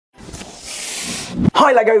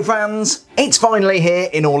Hi LEGO fans! It's finally here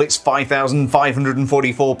in all its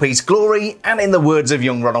 5,544 piece glory, and in the words of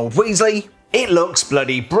young Ronald Weasley, it looks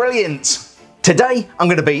bloody brilliant! Today I'm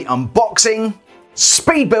going to be unboxing,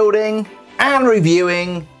 speed building, and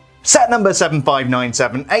reviewing set number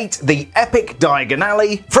 75978, the epic Diagon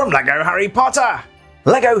Alley from LEGO Harry Potter!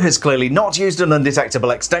 LEGO has clearly not used an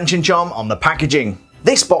undetectable extension charm on the packaging.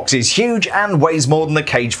 This box is huge and weighs more than a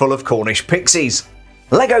cage full of Cornish pixies.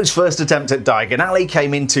 LEGO's first attempt at Diagon Alley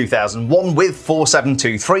came in 2001 with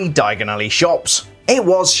 4723 Diagon Alley shops. It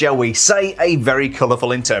was, shall we say, a very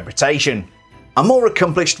colourful interpretation. A more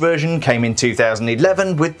accomplished version came in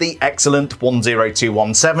 2011 with the excellent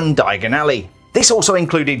 10217 Diagon Alley. This also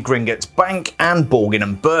included Gringotts Bank and Borgin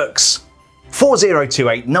and Burke's.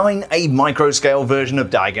 40289, a micro-scale version of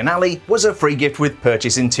Diagon Alley, was a free gift with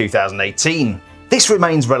purchase in 2018. This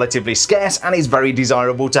remains relatively scarce and is very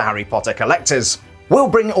desirable to Harry Potter collectors. We'll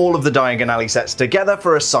bring all of the Diagon Alley sets together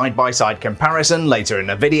for a side-by-side comparison later in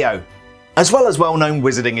the video. As well as well-known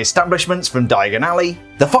wizarding establishments from Diagon Alley,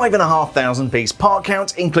 the 5,500 piece part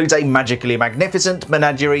count includes a magically magnificent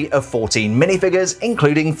menagerie of 14 minifigures,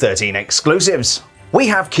 including 13 exclusives. We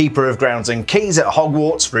have Keeper of Grounds and Keys at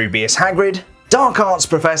Hogwarts, Rubeus Hagrid, Dark Arts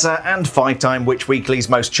Professor and 5-time Witch Weekly's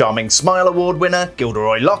Most Charming Smile Award winner,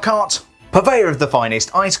 Gilderoy Lockhart, Purveyor of the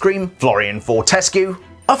Finest Ice Cream, Florian Fortescue,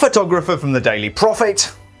 a photographer from the Daily Prophet,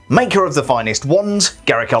 maker of the finest wands,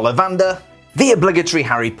 Garrick Ollivander, the obligatory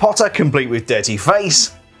Harry Potter complete with dirty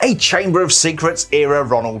face, a Chamber of Secrets era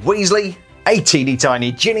Ronald Weasley, a teeny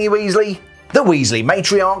tiny Ginny Weasley, the Weasley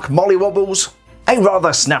matriarch Molly Wobbles, a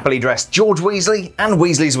rather snappily dressed George Weasley, and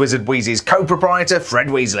Weasley's Wizard Wheezes co-proprietor Fred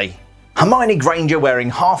Weasley, Hermione Granger wearing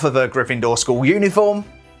half of her Gryffindor school uniform,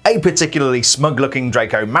 a particularly smug-looking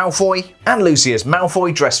Draco Malfoy, and Lucius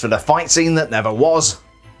Malfoy dressed for the fight scene that never was.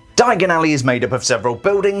 Diagon Alley is made up of several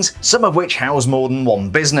buildings, some of which house more than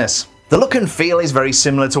one business. The look and feel is very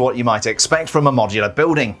similar to what you might expect from a modular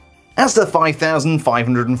building. As the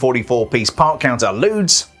 5,544 piece part count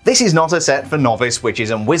alludes, this is not a set for novice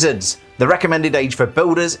witches and wizards. The recommended age for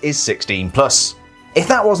builders is 16+. If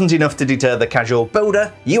that wasn't enough to deter the casual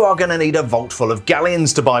builder, you are going to need a vault full of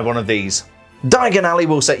galleons to buy one of these. Diagon Alley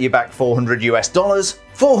will set you back $400 US,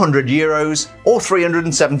 400 euros, or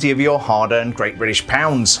 370 of your hard-earned Great British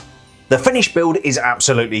pounds. The finished build is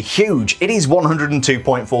absolutely huge. It is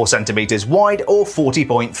 102.4 centimeters wide or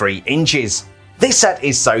 40.3 inches. This set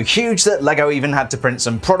is so huge that LEGO even had to print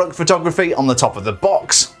some product photography on the top of the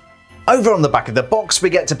box. Over on the back of the box, we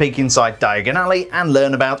get to peek inside Diagon Alley and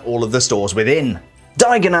learn about all of the stores within.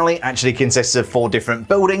 Diagon Alley actually consists of 4 different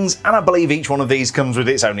buildings, and I believe each one of these comes with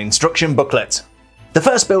its own instruction booklet. The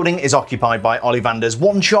first building is occupied by Ollivander's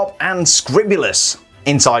wand shop and Scribbulus.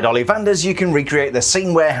 Inside Ollivanders you can recreate the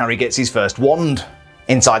scene where Harry gets his first wand.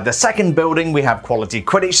 Inside the second building we have quality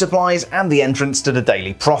Quidditch supplies and the entrance to the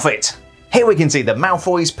Daily Prophet. Here we can see the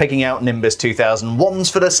Malfoys picking out Nimbus 2000 wands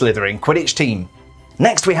for the Slytherin Quidditch team.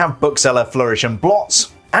 Next we have bookseller Flourish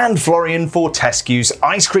Blotts and Florian Fortescue's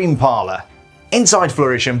Ice Cream Parlor. Inside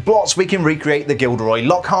Flourish Blotts we can recreate the Gilderoy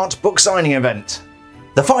Lockhart book signing event.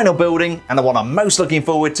 The final building, and the one I'm most looking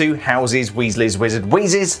forward to, houses Weasley's Wizard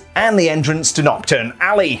Wheezes and the entrance to Nocturne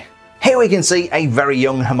Alley. Here we can see a very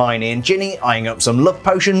young Hermione and Ginny eyeing up some love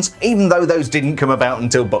potions, even though those didn't come about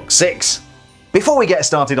until book 6. Before we get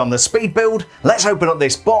started on the speed build, let's open up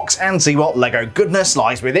this box and see what LEGO goodness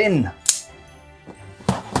lies within.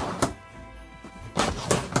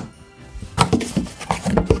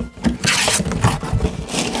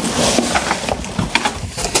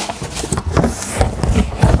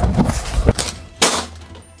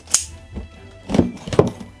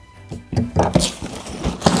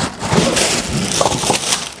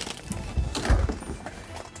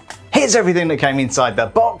 Here's everything that came inside the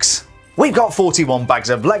box. We've got 41 bags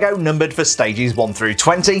of LEGO numbered for stages 1 through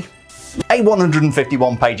 20, a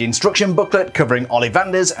 151 page instruction booklet covering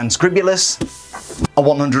Ollivanders and Scribbulus, a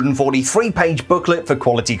 143 page booklet for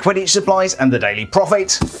quality Quidditch supplies and the Daily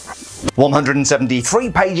Prophet, 173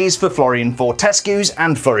 pages for Florian Fortescue's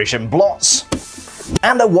and Flourish Blotts,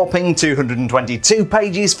 and a whopping 222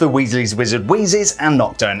 pages for Weasley's Wizard Wheezes and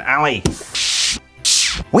Nocturne Alley.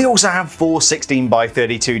 We also have 4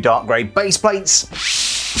 16x32 dark grey base plates,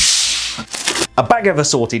 a bag of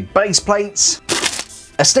assorted base plates,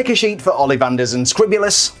 a sticker sheet for Ollivanders and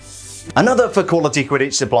Scribbulus, another for quality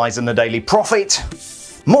Quidditch supplies and the Daily Prophet,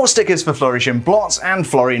 more stickers for Flourish Blotts and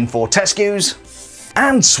Florian Fortescue's,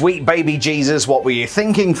 and sweet baby Jesus, what were you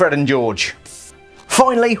thinking, Fred and George?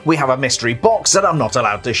 Finally, we have a mystery box that I'm not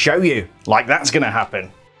allowed to show you, like that's gonna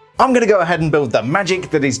happen. I'm going to go ahead and build the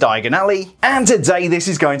magic that is Diagon Alley, and today this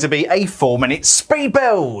is going to be a 4-minute speed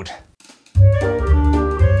build!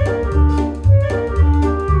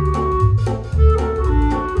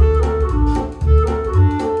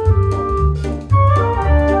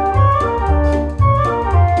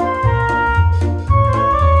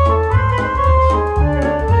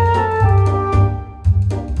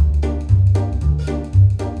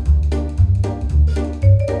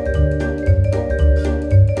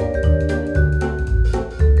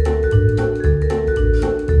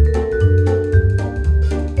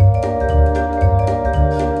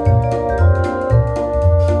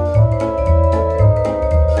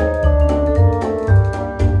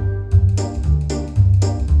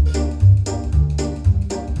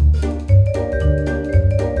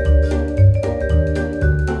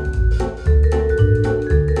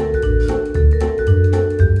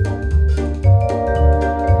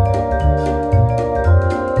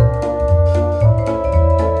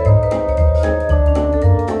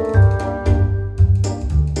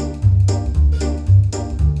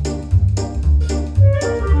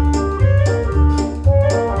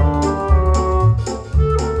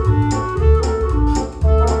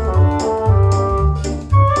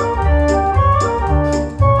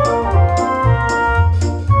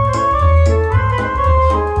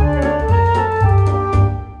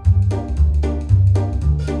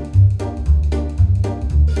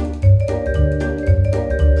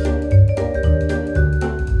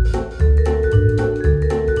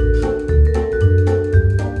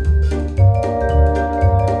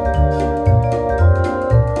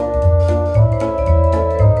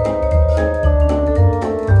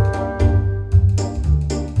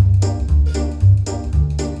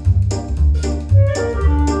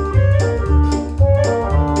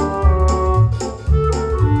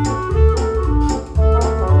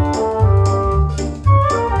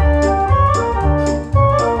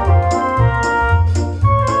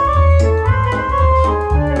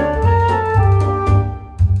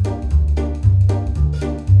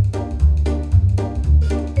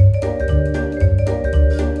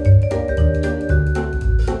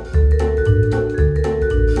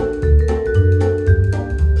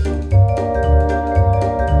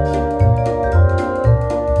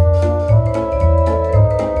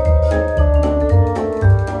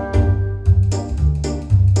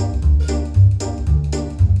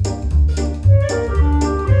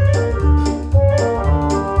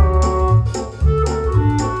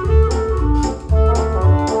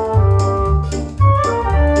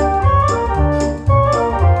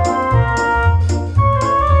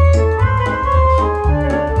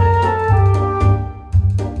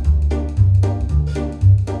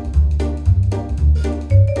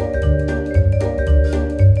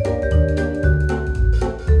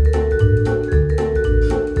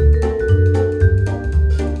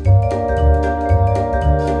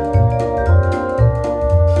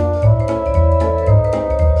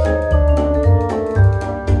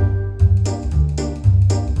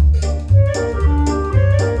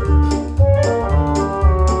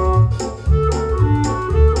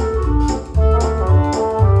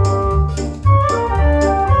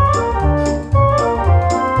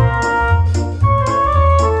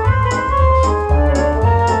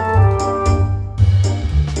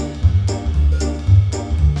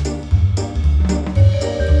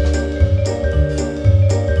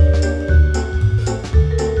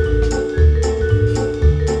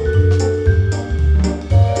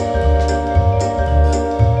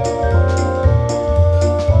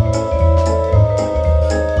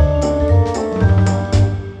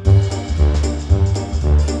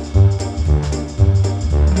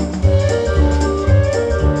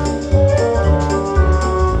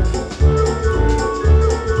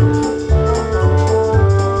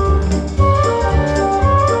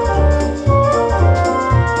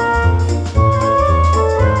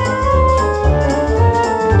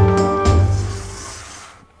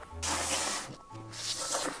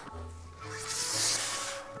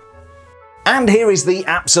 is the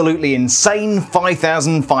absolutely insane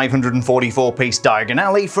 5,544 piece Diagon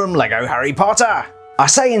Alley from LEGO Harry Potter. I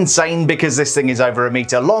say insane because this thing is over 1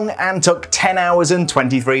 meter long and took 10 hours and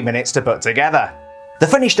 23 minutes to put together. The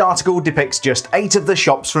finished article depicts just 8 of the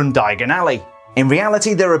shops from Diagon Alley. In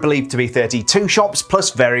reality, there are believed to be 32 shops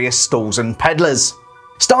plus various stalls and peddlers.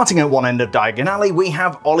 Starting at one end of Diagon Alley, we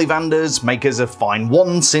have Ollivanders, makers of fine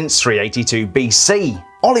wands since 382 BC.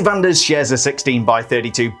 Ollivanders shares a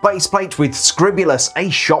 16x32 baseplate with Scribbulus,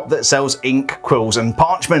 a shop that sells ink, quills and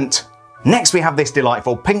parchment. Next we have this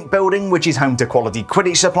delightful pink building, which is home to quality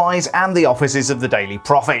Quidditch supplies and the offices of the Daily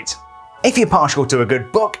Prophet. If you're partial to a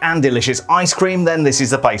good book and delicious ice cream, then this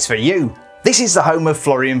is the place for you. This is the home of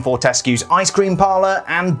Florian Fortescue's ice cream parlor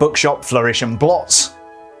and bookshop Flourish Blotts.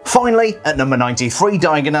 Finally, at number 93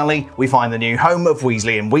 Diagon Alley, we find the new home of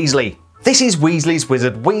Weasley and Weasley. This is Weasley's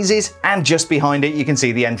wizard Wheezes, and just behind it you can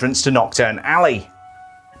see the entrance to Nocturne Alley.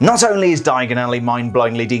 Not only is Diagon Alley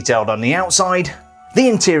mind-blowingly detailed on the outside, the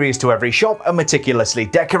interiors to every shop are meticulously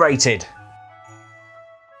decorated.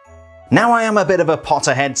 Now I am a bit of a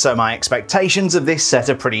Potterhead, so my expectations of this set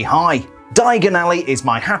are pretty high. Diagon Alley is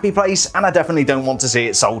my happy place, and I definitely don't want to see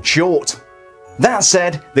it sold short. That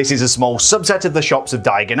said, this is a small subset of the shops of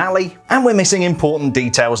Diagon Alley, and we're missing important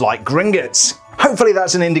details like Gringotts. Hopefully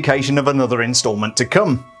that's an indication of another instalment to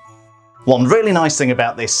come. One really nice thing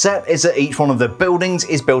about this set is that each one of the buildings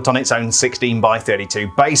is built on its own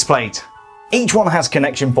 16x32 baseplate. Each one has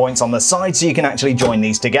connection points on the side so you can actually join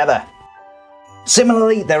these together.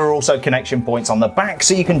 Similarly, there are also connection points on the back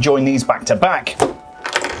so you can join these back to back.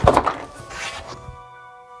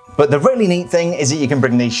 But the really neat thing is that you can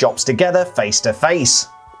bring these shops together face to face.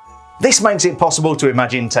 This makes it possible to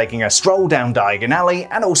imagine taking a stroll down Diagon Alley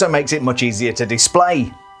and also makes it much easier to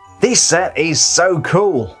display. This set is so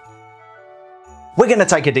cool. We're going to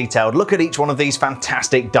take a detailed look at each one of these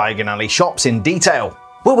fantastic Diagon Alley shops in detail.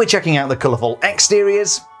 We'll be checking out the colourful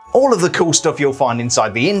exteriors, all of the cool stuff you'll find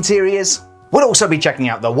inside the interiors. We'll also be checking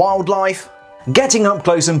out the wildlife, getting up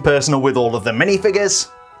close and personal with all of the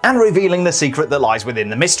minifigures, and revealing the secret that lies within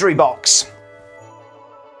the mystery box.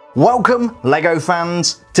 Welcome, LEGO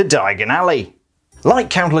fans, to Diagon Alley. Like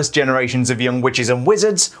countless generations of young witches and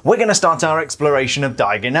wizards, we're going to start our exploration of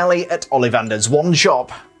Diagon Alley at Ollivander's wand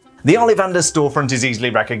shop. The Ollivanders storefront is easily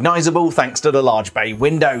recognisable thanks to the large bay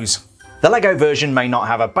windows. The LEGO version may not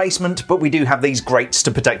have a basement, but we do have these grates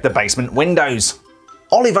to protect the basement windows.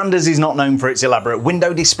 Ollivanders is not known for its elaborate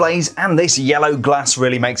window displays, and this yellow glass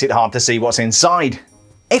really makes it hard to see what's inside.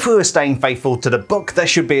 If we were staying faithful to the book, there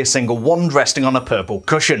should be a single wand resting on a purple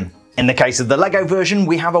cushion. In the case of the LEGO version,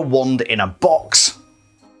 we have a wand in a box.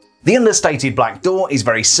 The understated black door is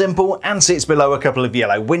very simple and sits below a couple of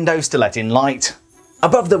yellow windows to let in light.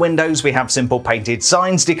 Above the windows we have simple painted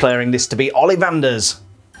signs declaring this to be Ollivanders.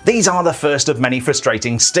 These are the first of many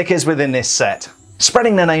frustrating stickers within this set.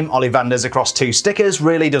 Spreading the name Ollivanders across 2 stickers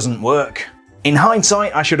really doesn't work. In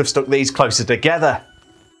hindsight, I should have stuck these closer together.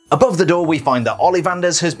 Above the door we find that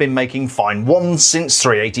Ollivanders has been making fine wands since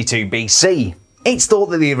 382 BC. It's thought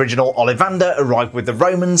that the original Ollivander arrived with the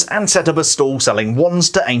Romans and set up a stall selling wands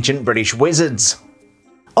to ancient British wizards.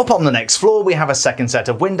 Up on the next floor we have a second set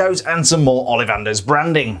of windows and some more Ollivanders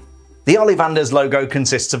branding. The Ollivanders logo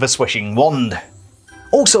consists of a swishing wand.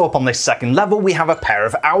 Also up on this second level we have a pair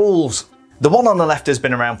of owls. The one on the left has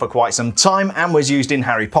been around for quite some time and was used in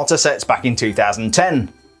Harry Potter sets back in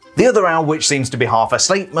 2010. The other owl, which seems to be half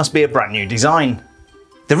asleep, must be a brand new design.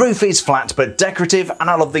 The roof is flat but decorative, and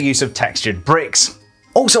I love the use of textured bricks.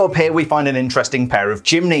 Also up here we find an interesting pair of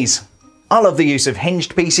chimneys. I love the use of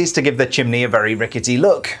hinged pieces to give the chimney a very rickety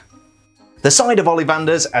look. The side of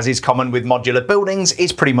Ollivanders, as is common with modular buildings,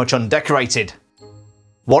 is pretty much undecorated.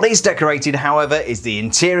 What is decorated, however, is the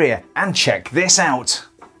interior, and check this out.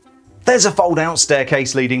 There's a fold-out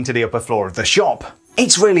staircase leading to the upper floor of the shop.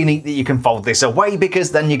 It's really neat that you can fold this away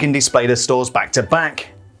because then you can display the stores back to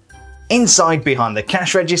back. Inside, behind the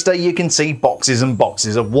cash register, you can see boxes and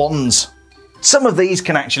boxes of wands. Some of these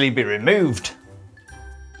can actually be removed.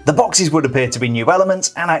 The boxes would appear to be new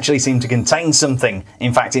elements and actually seem to contain something.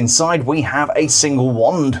 In fact, inside we have a single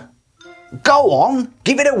wand. Go on,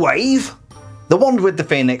 give it a wave! The wand with the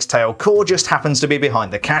phoenix tail core just happens to be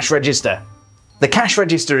behind the cash register. The cash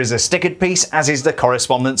register is a stickered piece, as is the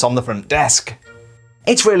correspondence on the front desk.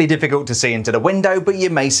 It's really difficult to see into the window, but you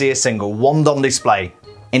may see a single wand on display.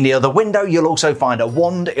 In the other window you'll also find a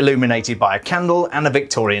wand illuminated by a candle and a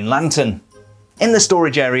Victorian lantern. In the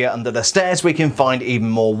storage area under the stairs we can find even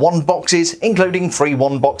more wand boxes, including 3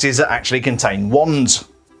 wand boxes that actually contain wands.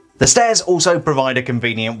 The stairs also provide a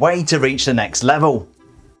convenient way to reach the next level.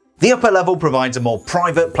 The upper level provides a more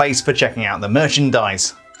private place for checking out the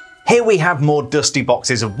merchandise. Here we have more dusty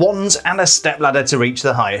boxes of wands and a stepladder to reach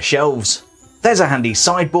the higher shelves. There's a handy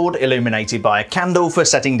sideboard illuminated by a candle for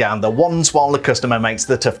setting down the wands while the customer makes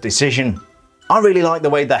the tough decision. I really like the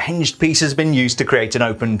way the hinged piece has been used to create an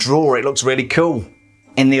open drawer, it looks really cool.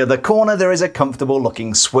 In the other corner there is a comfortable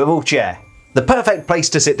looking swivel chair. The perfect place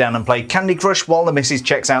to sit down and play Candy Crush while the missus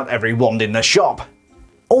checks out every wand in the shop.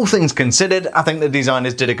 All things considered, I think the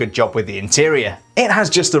designers did a good job with the interior. It has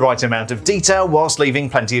just the right amount of detail whilst leaving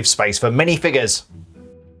plenty of space for minifigures.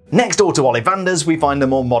 Next door to Ollivanders, we find the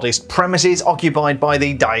more modest premises occupied by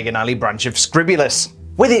the Diagon Alley branch of Scribbulus.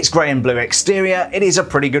 With its grey and blue exterior, it is a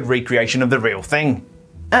pretty good recreation of the real thing.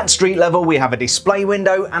 At street level we have a display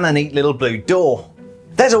window and a neat little blue door.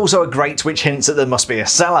 There's also a grate which hints that there must be a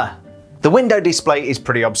cellar. The window display is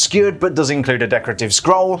pretty obscured but does include a decorative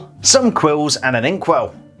scroll, some quills and an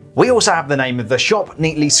inkwell. We also have the name of the shop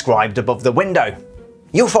neatly scribed above the window.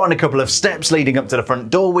 You'll find a couple of steps leading up to the front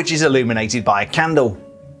door which is illuminated by a candle.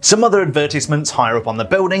 Some other advertisements higher up on the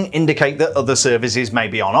building indicate that other services may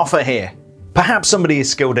be on offer here. Perhaps somebody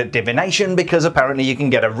is skilled at divination because apparently you can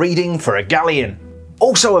get a reading for a galleon.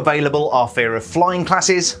 Also available are fear of flying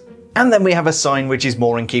classes, and then we have a sign which is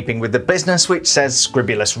more in keeping with the business which says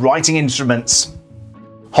Scribbulus writing instruments.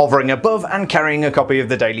 Hovering above and carrying a copy of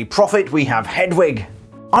the Daily Prophet we have Hedwig.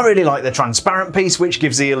 I really like the transparent piece which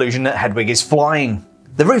gives the illusion that Hedwig is flying.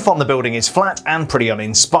 The roof on the building is flat and pretty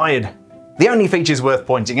uninspired. The only features worth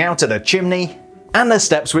pointing out are the chimney and the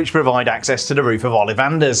steps which provide access to the roof of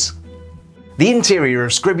Ollivanders. The interior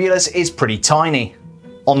of Scribbulus is pretty tiny.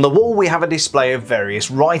 On the wall we have a display of various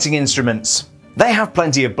writing instruments. They have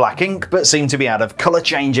plenty of black ink but seem to be out of colour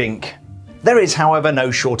change ink. There is however no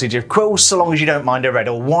shortage of quills so long as you don't mind a red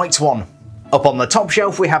or white one. Up on the top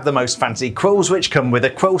shelf we have the most fancy quills which come with a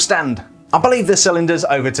quill stand. I believe the cylinders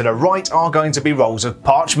over to the right are going to be rolls of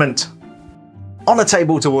parchment. On a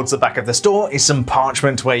table towards the back of the store is some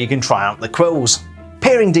parchment where you can try out the quills.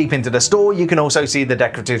 Peering deep into the store you can also see the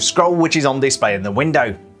decorative scroll which is on display in the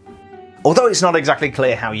window. Although it's not exactly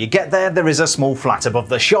clear how you get there, there is a small flat above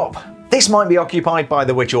the shop. This might be occupied by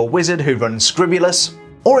the witch or wizard who runs Scribbulus,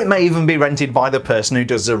 or it may even be rented by the person who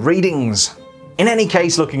does the readings. In any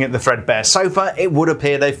case, looking at the threadbare sofa, it would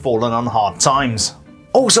appear they've fallen on hard times.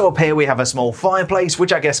 Also up here we have a small fireplace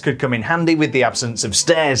which I guess could come in handy with the absence of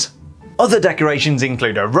stairs. Other decorations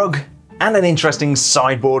include a rug, and an interesting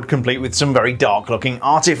sideboard complete with some very dark looking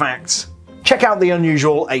artifacts. Check out the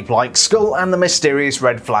unusual ape-like skull and the mysterious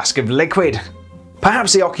red flask of liquid.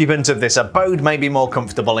 Perhaps the occupant of this abode may be more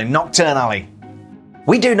comfortable in Nocturne Alley.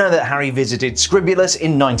 We do know that Harry visited Scribbulus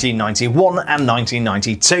in 1991 and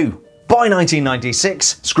 1992. By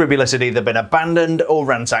 1996, Scribbulus had either been abandoned or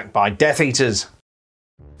ransacked by Death Eaters.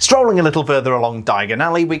 Strolling a little further along Diagon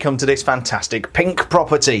Alley we come to this fantastic pink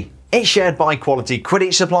property. It's shared by Quality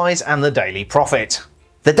Quidditch Supplies and the Daily Prophet.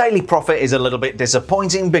 The Daily Prophet is a little bit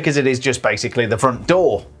disappointing because it is just basically the front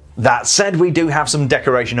door. That said, we do have some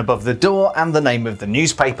decoration above the door and the name of the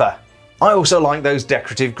newspaper. I also like those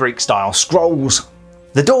decorative Greek style scrolls.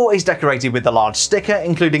 The door is decorated with a large sticker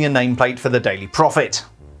including a nameplate for the Daily Prophet.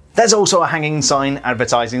 There's also a hanging sign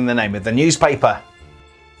advertising the name of the newspaper.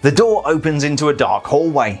 The door opens into a dark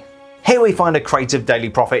hallway. Here we find a crate of Daily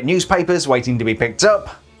Prophet newspapers waiting to be picked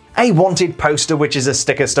up, a wanted poster which is a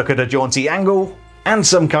sticker stuck at a jaunty angle, and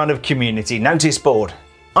some kind of community notice board.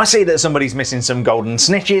 I see that somebody's missing some golden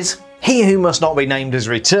snitches, he who must not be named has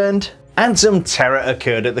returned, and some terror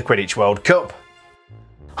occurred at the Quidditch World Cup.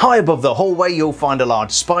 High above the hallway you'll find a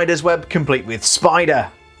large spider's web complete with spider.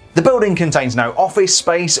 The building contains no office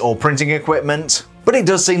space or printing equipment, but it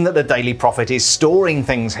does seem that the Daily Prophet is storing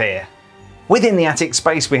things here. Within the attic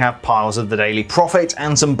space we have piles of the Daily Prophet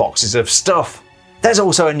and some boxes of stuff. There's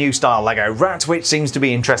also a new style Lego rat which seems to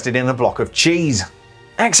be interested in a block of cheese.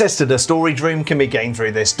 Access to the storage room can be gained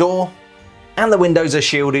through this door, and the windows are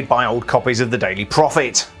shielded by old copies of the Daily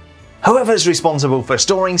Prophet. Whoever's responsible for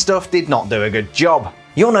storing stuff did not do a good job.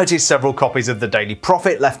 You'll notice several copies of the Daily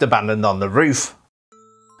Prophet left abandoned on the roof.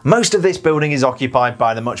 Most of this building is occupied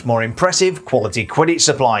by the much more impressive Quality Quidditch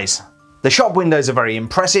Supplies. The shop windows are very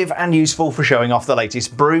impressive and useful for showing off the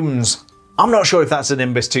latest brooms. I'm not sure if that's a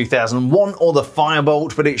Nimbus 2001 or the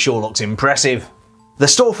Firebolt, but it sure looks impressive. The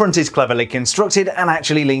storefront is cleverly constructed and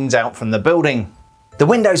actually leans out from the building. The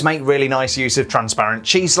windows make really nice use of transparent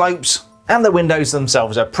cheese slopes, and the windows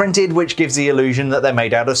themselves are printed, which gives the illusion that they're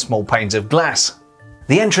made out of small panes of glass.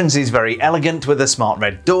 The entrance is very elegant with a smart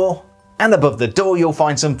red door, and above the door you'll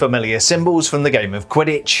find some familiar symbols from the game of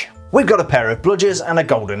Quidditch. We've got a pair of bludgers and a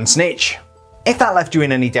golden snitch. If that left you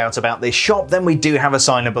in any doubt about this shop, then we do have a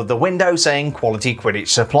sign above the window saying Quality Quidditch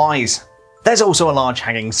Supplies. There's also a large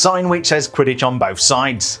hanging sign which says Quidditch on both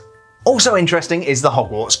sides. Also interesting is the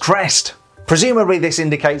Hogwarts crest. Presumably this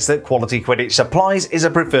indicates that Quality Quidditch Supplies is a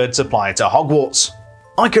preferred supplier to Hogwarts.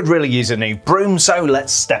 I could really use a new broom, so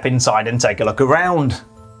let's step inside and take a look around.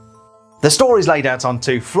 The store is laid out on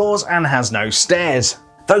 2 floors and has no stairs.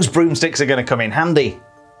 Those broomsticks are going to come in handy.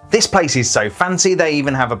 This place is so fancy they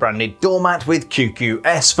even have a branded doormat with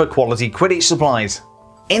QQS for Quality Quidditch Supplies.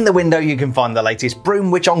 In the window you can find the latest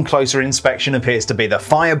broom, which on closer inspection appears to be the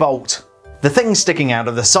Firebolt. The thing sticking out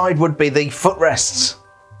of the side would be the footrests.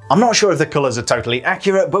 I'm not sure if the colours are totally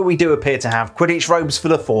accurate, but we do appear to have Quidditch robes for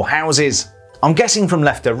the 4 houses. I'm guessing from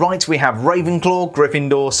left to right we have Ravenclaw,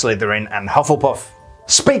 Gryffindor, Slytherin and Hufflepuff.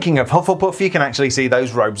 Speaking of Hufflepuff, you can actually see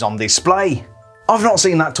those robes on display. I've not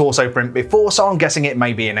seen that torso print before, so I'm guessing it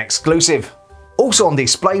may be an exclusive. Also on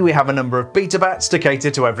display we have a number of beta bats to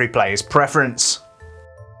cater to every player's preference.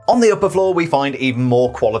 On the upper floor we find even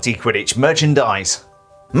more Quality Quidditch merchandise.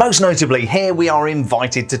 Most notably here we are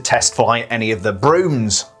invited to test fly any of the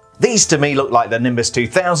brooms. These to me look like the Nimbus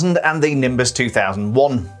 2000 and the Nimbus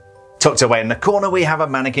 2001. Tucked away in the corner we have a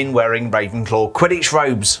mannequin wearing Ravenclaw Quidditch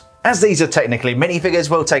robes. As these are technically minifigures,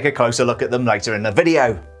 we'll take a closer look at them later in the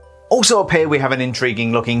video. Also up here we have an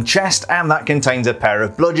intriguing looking chest, and that contains a pair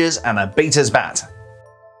of bludgers and a beater's bat.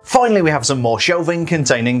 Finally we have some more shelving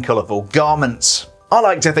containing colourful garments. I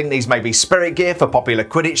like to think these may be spirit gear for popular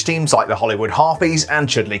Quidditch teams like the Hollywood Harpies and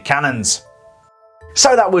Chudley Cannons.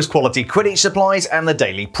 So that was Quality Quidditch Supplies and the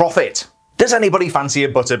Daily Prophet. Does anybody fancy a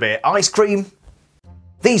butterbeer ice cream?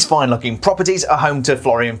 These fine looking properties are home to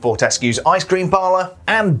Florian Fortescue's ice cream parlour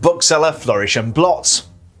and bookseller Flourish Blotts.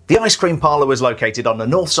 The ice cream parlour was located on the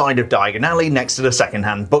north side of Diagon Alley next to the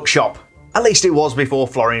second-hand bookshop. At least it was before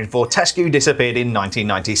Florian Fortescue disappeared in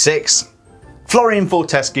 1996. Florian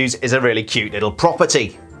Fortescue's is a really cute little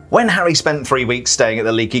property. When Harry spent 3 weeks staying at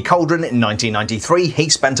the Leaky Cauldron in 1993, he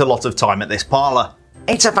spent a lot of time at this parlour.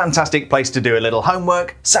 It's a fantastic place to do a little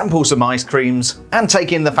homework, sample some ice creams, and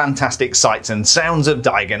take in the fantastic sights and sounds of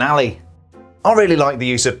Diagon Alley. I really like the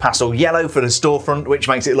use of pastel yellow for the storefront, which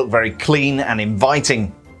makes it look very clean and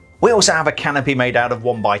inviting. We also have a canopy made out of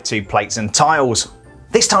 1x2 plates and tiles.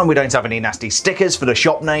 This time we don't have any nasty stickers for the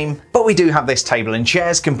shop name, but we do have this table and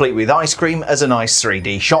chairs complete with ice cream as a nice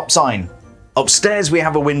 3D shop sign. Upstairs we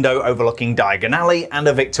have a window overlooking Diagon Alley and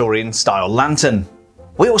a Victorian style lantern.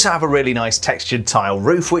 We also have a really nice textured tile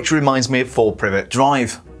roof, which reminds me of 4 Privet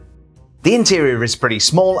Drive. The interior is pretty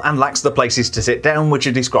small and lacks the places to sit down which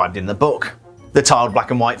are described in the book. The tiled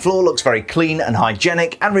black and white floor looks very clean and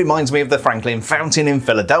hygienic and reminds me of the Franklin Fountain in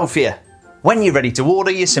Philadelphia. When you're ready to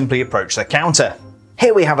order, you simply approach the counter.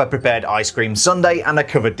 Here we have a prepared ice cream sundae and a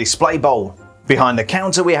covered display bowl. Behind the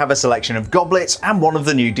counter we have a selection of goblets and one of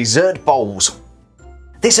the new dessert bowls.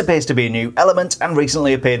 This appears to be a new element and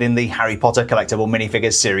recently appeared in the Harry Potter Collectible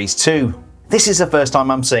Minifigures Series 2. This is the first time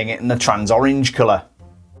I'm seeing it in the trans orange colour.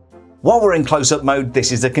 While we're in close-up mode,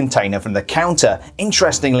 this is the container from the counter.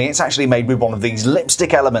 Interestingly, it's actually made with one of these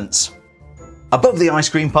lipstick elements. Above the ice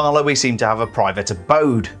cream parlour we seem to have a private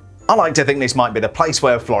abode. I like to think this might be the place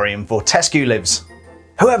where Florian Fortescue lives.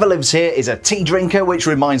 Whoever lives here is a tea drinker, which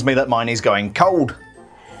reminds me that mine is going cold.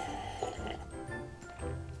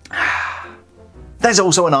 There's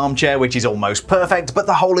also an armchair which is almost perfect, but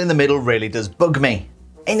the hole in the middle really does bug me.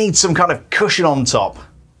 It needs some kind of cushion on top.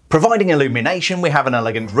 Providing illumination we have an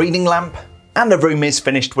elegant reading lamp, and the room is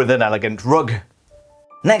finished with an elegant rug.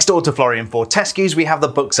 Next door to Florian Fortescue's we have the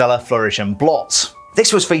bookseller Flourish Blotts.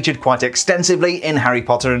 This was featured quite extensively in Harry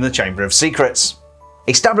Potter and the Chamber of Secrets.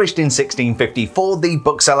 Established in 1654, the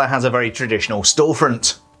bookseller has a very traditional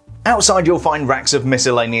storefront. Outside you'll find racks of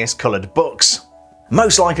miscellaneous coloured books.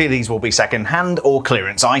 Most likely these will be second-hand or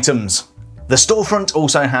clearance items. The storefront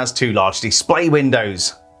also has 2 large display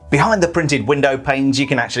windows. Behind the printed window panes you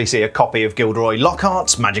can actually see a copy of Gilderoy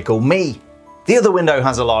Lockhart's Magical Me. The other window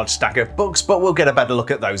has a large stack of books, but we'll get a better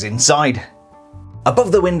look at those inside.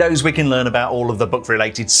 Above the windows we can learn about all of the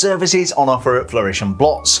book-related services on offer at Flourish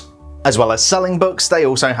Blotts. As well as selling books, they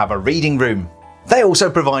also have a reading room. They also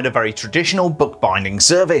provide a very traditional bookbinding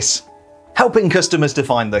service. Helping customers to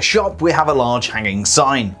find the shop, we have a large hanging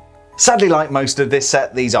sign. Sadly, like most of this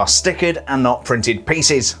set, these are stickered and not printed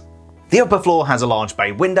pieces. The upper floor has a large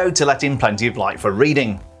bay window to let in plenty of light for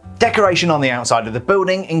reading. Decoration on the outside of the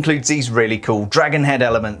building includes these really cool dragon head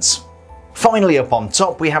elements. Finally, up on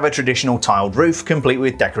top we have a traditional tiled roof complete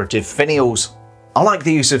with decorative finials. I like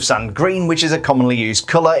the use of sand green, which is a commonly used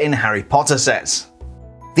colour in Harry Potter sets.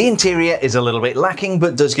 The interior is a little bit lacking,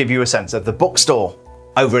 but does give you a sense of the bookstore.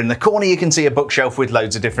 Over in the corner you can see a bookshelf with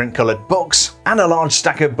loads of different coloured books, and a large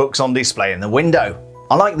stack of books on display in the window.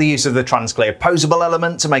 I like the use of the transclear posable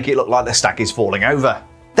element to make it look like the stack is falling over.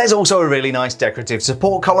 There's also a really nice decorative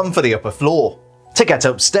support column for the upper floor. To get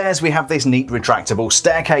upstairs, we have this neat retractable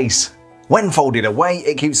staircase. When folded away,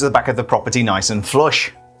 it keeps the back of the property nice and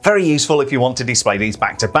flush. Very useful if you want to display these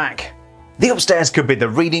back to back. The upstairs could be the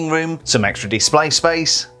reading room, some extra display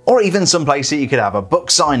space, or even some place that you could have a book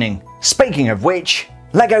signing. Speaking of which,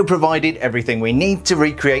 LEGO provided everything we need to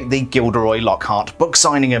recreate the Gilderoy Lockhart book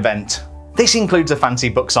signing event. This includes a fancy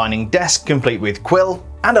book signing desk complete with quill,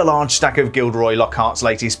 and a large stack of Gilderoy Lockhart's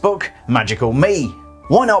latest book, Magical Me.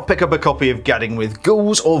 Why not pick up a copy of Gadding with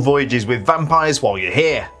Ghouls or Voyages with Vampires while you're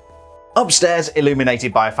here? Upstairs,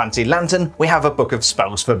 illuminated by a fancy lantern, we have a book of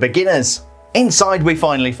spells for beginners. Inside we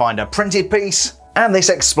finally find a printed piece, and this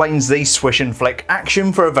explains the swish and flick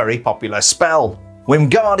action for a very popular spell,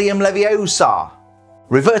 Wingardium Leviosa.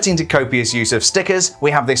 Reverting to copious use of stickers,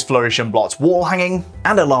 we have this Flourish and Blotts wall hanging,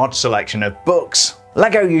 and a large selection of books.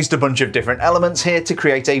 LEGO used a bunch of different elements here to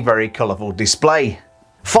create a very colourful display.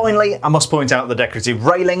 Finally, I must point out the decorative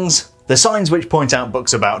railings, the signs which point out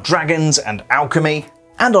books about dragons and alchemy,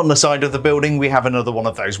 and on the side of the building we have another one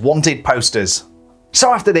of those wanted posters.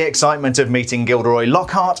 So after the excitement of meeting Gilderoy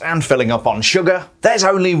Lockhart and filling up on sugar, there's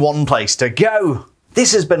only one place to go.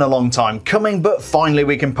 This has been a long time coming, but finally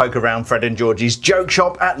we can poke around Fred and George's joke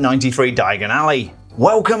shop at 93 Diagon Alley.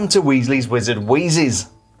 Welcome to Weasley's Wizard Wheezes.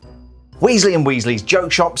 Weasley and Weasley's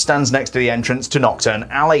joke shop stands next to the entrance to Nocturne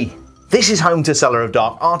Alley. This is home to Cellar of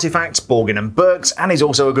Dark artifacts, Borgin and Burke's, and is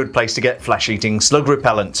also a good place to get flesh-eating slug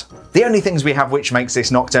repellent. The only things we have which makes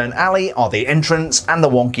this Nocturne Alley are the entrance and the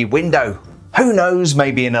wonky window. Who knows,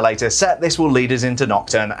 maybe in a later set this will lead us into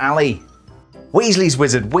Nocturne Alley. Weasley's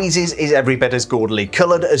Wizard Wheezes is every bit as gaudily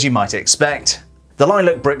coloured as you might expect. The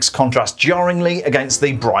lilac bricks contrast jarringly against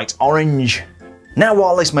the bright orange. Now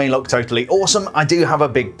while this may look totally awesome, I do have a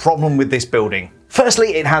big problem with this building.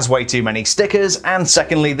 Firstly, it has way too many stickers, and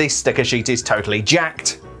secondly, this sticker sheet is totally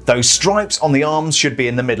jacked. Those stripes on the arms should be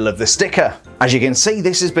in the middle of the sticker. As you can see,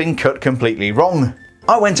 this has been cut completely wrong.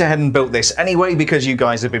 I went ahead and built this anyway because you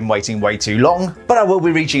guys have been waiting way too long, but I will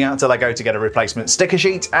be reaching out to LEGO to get a replacement sticker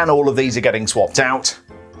sheet, and all of these are getting swapped out.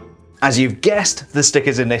 As you've guessed, the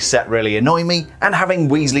stickers in this set really annoy me, and having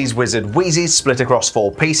Weasley's Wizard Wheezes split across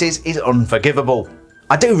 4 pieces is unforgivable.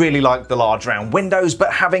 I do really like the large round windows,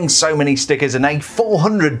 but having so many stickers in a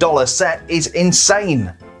 $400 set is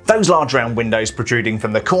insane. Those large round windows protruding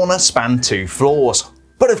from the corner span 2 floors.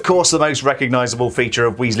 But of course the most recognisable feature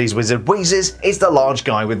of Weasley's Wizard Wheezes is the large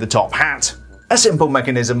guy with the top hat. A simple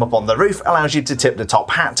mechanism up on the roof allows you to tip the top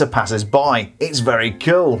hat to passers-by. It's very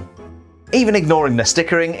cool. Even ignoring the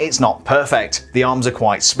stickering, it's not perfect. The arms are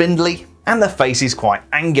quite spindly, and the face is quite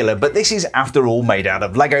angular, but this is after all made out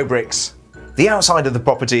of Lego bricks. The outside of the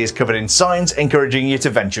property is covered in signs encouraging you to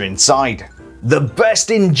venture inside. The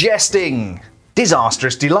best in jesting!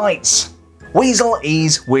 Disastrous delights! Weasel,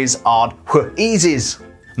 ease, whiz, ard, wheezes.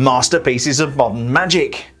 Masterpieces of modern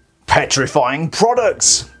magic. Petrifying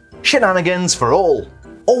products. Shenanigans for all.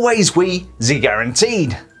 Always Wheezy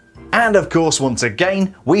guaranteed. And of course, once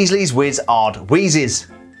again, Weasley's Whiz Ard Wheezes.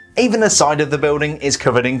 Even the side of the building is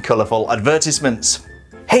covered in colourful advertisements.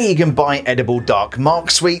 Here you can buy edible dark mark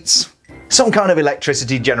sweets, some kind of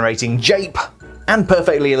electricity generating jape, and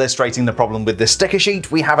perfectly illustrating the problem with the sticker sheet,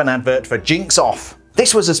 we have an advert for Jinx Off.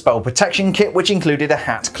 This was a spell protection kit which included a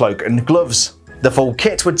hat, cloak and gloves. The full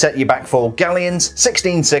kit would set you back 4 galleons,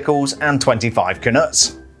 16 sickles and 25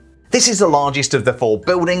 knuts. This is the largest of the 4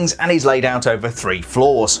 buildings and is laid out over 3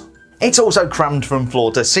 floors. It's also crammed from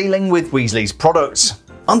floor to ceiling with Weasley's products.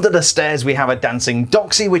 Under the stairs we have a dancing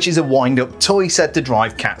doxy, which is a wind-up toy said to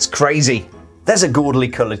drive cats crazy. There's a gaudily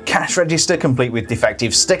coloured cash register complete with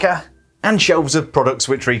defective sticker, and shelves of products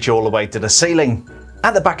which reach all the way to the ceiling.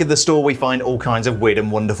 At the back of the store we find all kinds of weird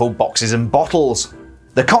and wonderful boxes and bottles.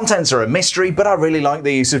 The contents are a mystery, but I really like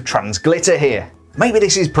the use of trans glitter here. Maybe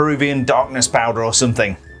this is Peruvian darkness powder or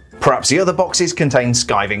something. Perhaps the other boxes contain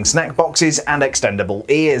skiving snack boxes and extendable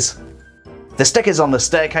ears. The stickers on the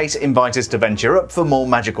staircase invite us to venture up for more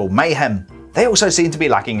magical mayhem. They also seem to be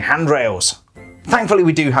lacking handrails. Thankfully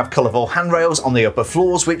we do have colourful handrails on the upper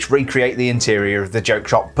floors which recreate the interior of the joke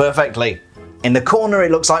shop perfectly. In the corner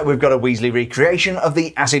it looks like we've got a Weasley recreation of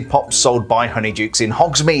the acid pops sold by Honeydukes in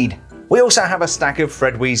Hogsmeade. We also have a stack of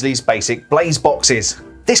Fred Weasley's basic blaze boxes.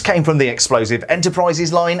 This came from the Explosive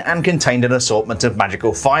Enterprises line and contained an assortment of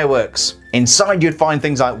magical fireworks. Inside you'd find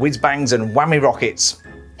things like whiz bangs and whammy rockets.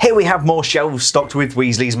 Here we have more shelves stocked with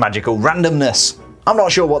Weasley's magical randomness. I'm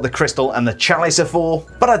not sure what the crystal and the chalice are for,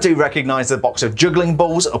 but I do recognise the box of juggling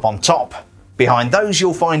balls up on top. Behind those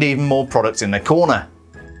you'll find even more products in the corner.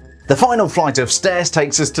 The final flight of stairs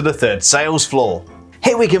takes us to the 3rd sales floor.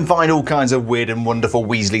 Here we can find all kinds of weird and wonderful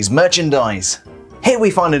Weasley's merchandise. Here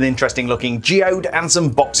we find an interesting looking geode and some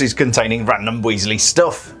boxes containing random Weasley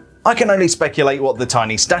stuff. I can only speculate what the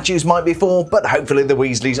tiny statues might be for, but hopefully the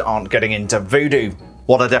Weasleys aren't getting into voodoo.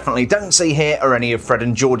 What I definitely don't see here are any of Fred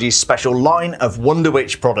and George's special line of Wonder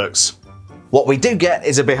Witch products. What we do get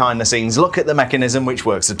is a behind the scenes look at the mechanism which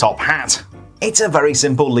works the top hat. It's a very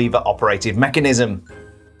simple lever operated mechanism.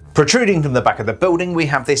 Protruding from the back of the building we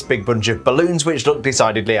have this big bunch of balloons which look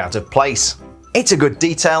decidedly out of place. It's a good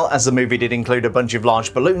detail as the movie did include a bunch of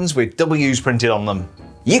large balloons with W's printed on them.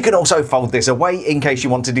 You can also fold this away in case you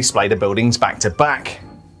want to display the buildings back to back.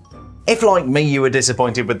 If like me you were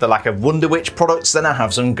disappointed with the lack of Wonder Witch products, then I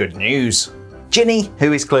have some good news. Ginny,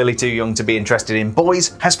 who is clearly too young to be interested in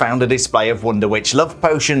boys, has found a display of Wonder Witch love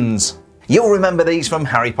potions. You'll remember these from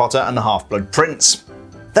Harry Potter and the Half-Blood Prince.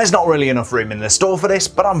 There's not really enough room in the store for this,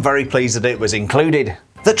 but I'm very pleased that it was included.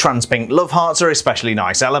 The trans pink love hearts are especially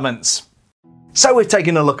nice elements. So we've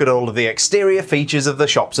taken a look at all of the exterior features of the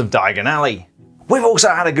shops of Diagon Alley. We've also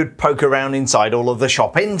had a good poke around inside all of the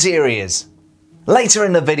shop interiors. Later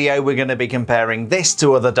in the video we're going to be comparing this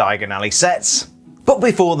to other Diagon Alley sets. But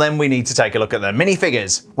before then we need to take a look at the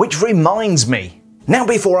minifigures, which reminds me. Now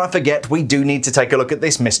before I forget, we do need to take a look at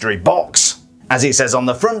this mystery box. As it says on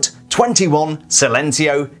the front, 21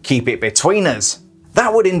 Silencio, keep it between us.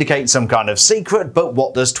 That would indicate some kind of secret, but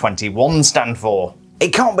what does 21 stand for?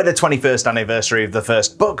 It can't be the 21st anniversary of the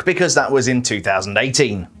first book because that was in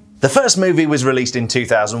 2018. The first movie was released in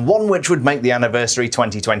 2001, which would make the anniversary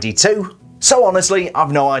 2022. So honestly,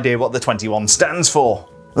 I've no idea what the 21 stands for.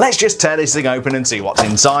 Let's just tear this thing open and see what's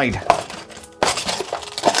inside.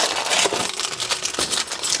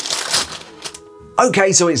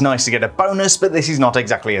 Okay, so it's nice to get a bonus, but this is not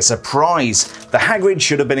exactly a surprise. The Hagrid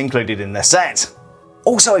should have been included in the set.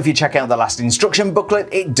 Also, if you check out the last instruction booklet,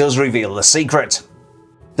 it does reveal the secret.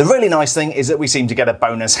 The really nice thing is that we seem to get a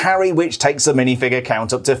bonus Harry, which takes the minifigure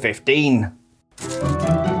count up to 15.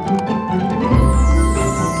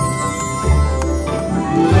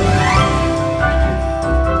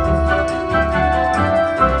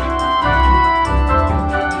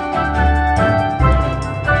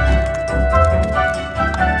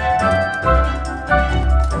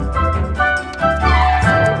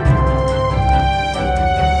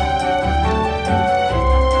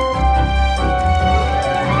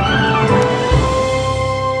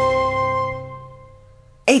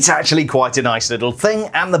 It's actually quite a nice little thing,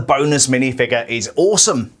 and the bonus minifigure is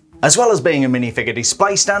awesome. As well as being a minifigure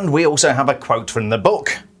display stand, we also have a quote from the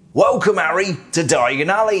book. "Welcome Harry to Diagon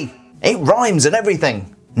Alley." It rhymes and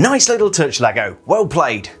everything. Nice little touch, LEGO, well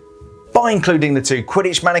played. By including the 2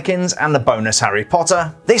 Quidditch mannequins and the bonus Harry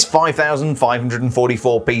Potter, this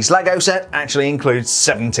 5,544 piece LEGO set actually includes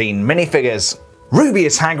 17 minifigures.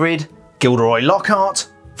 Rubeus Hagrid, Gilderoy Lockhart,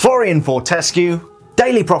 Florian Fortescue,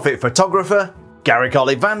 Daily Prophet Photographer, Garrick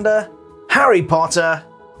Ollivander, Harry Potter,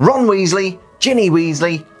 Ron Weasley, Ginny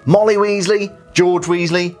Weasley, Molly Weasley, George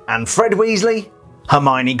Weasley and Fred Weasley,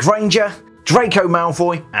 Hermione Granger, Draco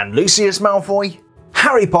Malfoy and Lucius Malfoy,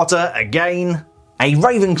 Harry Potter again, a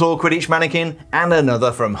Ravenclaw Quidditch mannequin and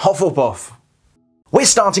another from Hufflepuff. We're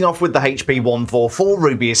starting off with the HP 144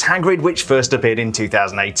 Rubeus Hagrid, which first appeared in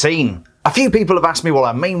 2018. A few people have asked me what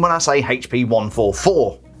I mean when I say HP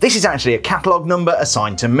 144. This is actually a catalogue number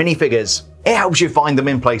assigned to minifigures. It helps you find them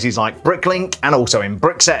in places like Bricklink and also in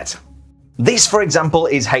Brickset. This, for example,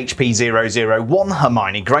 is HP 001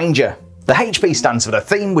 Hermione Granger. The HP stands for the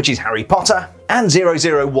theme, which is Harry Potter, and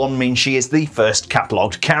 001 means she is the first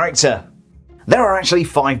catalogued character. There are actually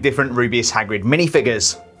 5 different Rubeus Hagrid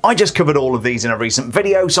minifigures. I just covered all of these in a recent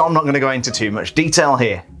video, so I'm not going to go into too much detail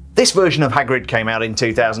here. This version of Hagrid came out in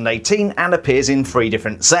 2018 and appears in 3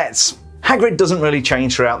 different sets. Hagrid doesn't really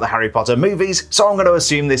change throughout the Harry Potter movies, so I'm going to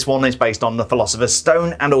assume this one is based on the Philosopher's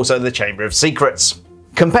Stone and also the Chamber of Secrets.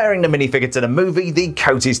 Comparing the minifigure to the movie, the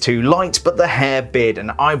coat is too light, but the hair, beard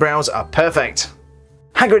and eyebrows are perfect.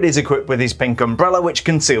 Hagrid is equipped with his pink umbrella, which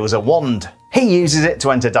conceals a wand. He uses it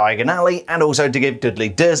to enter Diagon Alley and also to give Dudley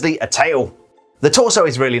Dursley a tail. The torso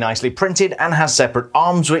is really nicely printed and has separate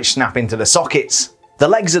arms which snap into the sockets. The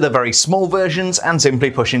legs are the very small versions and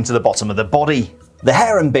simply push into the bottom of the body. The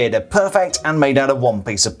hair and beard are perfect and made out of one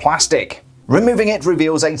piece of plastic. Removing it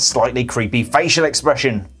reveals a slightly creepy facial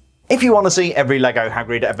expression. If you want to see every LEGO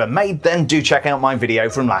Hagrid ever made, then do check out my video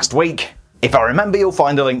from last week. If I remember, you'll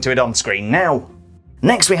find a link to it on screen now.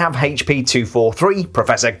 Next we have HP 243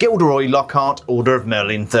 Professor Gilderoy Lockhart, Order of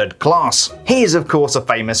Merlin 3rd Class. He is of course a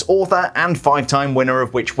famous author and 5-time winner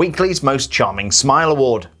of Witch Weekly's Most Charming Smile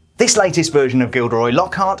Award. This latest version of Gilderoy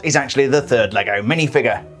Lockhart is actually the 3rd LEGO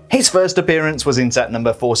minifigure. His first appearance was in set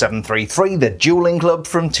number 4733, The Dueling Club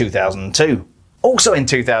from 2002. Also in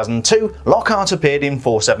 2002, Lockhart appeared in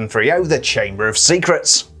 4730 The Chamber of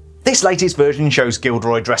Secrets. This latest version shows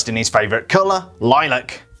Gilderoy dressed in his favourite colour,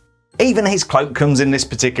 lilac. Even his cloak comes in this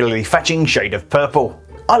particularly fetching shade of purple.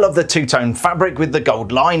 I love the two-tone fabric with the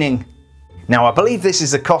gold lining. Now I believe this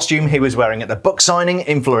is the costume he was wearing at the book signing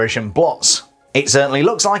in Flourish Blotts. It certainly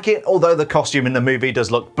looks like it, although the costume in the movie does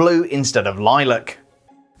look blue instead of lilac.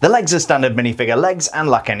 The legs are standard minifigure legs and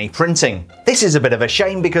lack any printing. This is a bit of a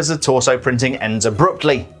shame because the torso printing ends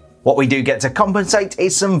abruptly. What we do get to compensate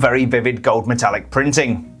is some very vivid gold metallic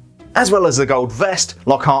printing. As well as the gold vest,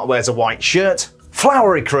 Lockhart wears a white shirt,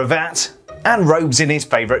 flowery cravat, and robes in his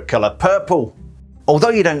favourite colour purple. Although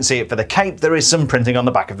you don't see it for the cape, there is some printing on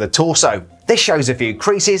the back of the torso. This shows a few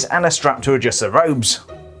creases and a strap to adjust the robes.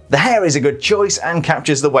 The hair is a good choice and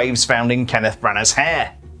captures the waves found in Kenneth Branagh's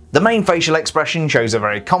hair. The main facial expression shows a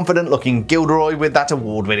very confident looking Gilderoy with that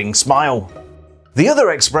award-winning smile. The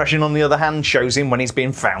other expression on the other hand shows him when he's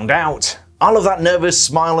been found out. I love that nervous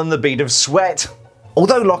smile and the bead of sweat.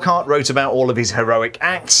 Although Lockhart wrote about all of his heroic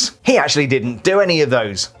acts, he actually didn't do any of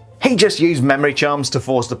those. He just used memory charms to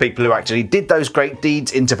force the people who actually did those great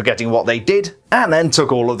deeds into forgetting what they did, and then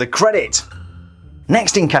took all of the credit.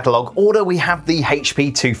 Next in catalogue order we have the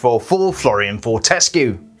HP 244 Florian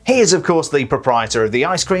Fortescue. He is of course the proprietor of the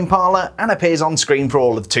ice cream parlour and appears on screen for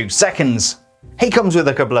all of 2 seconds. He comes with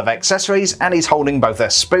a couple of accessories and is holding both a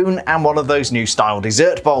spoon and one of those new style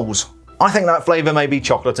dessert bowls. I think that flavour may be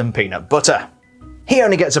chocolate and peanut butter. He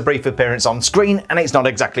only gets a brief appearance on screen and it's not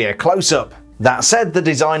exactly a close-up. That said, the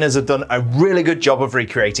designers have done a really good job of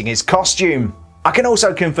recreating his costume. I can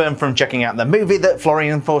also confirm from checking out the movie that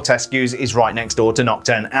Florian Fortescue's is right next door to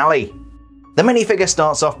Diagon Alley. The minifigure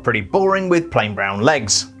starts off pretty boring with plain brown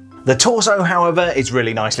legs. The torso, however, is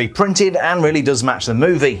really nicely printed and really does match the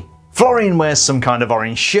movie. Florian wears some kind of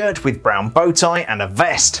orange shirt with brown bow tie and a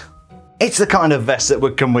vest. It's the kind of vest that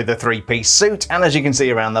would come with a 3-piece suit, and as you can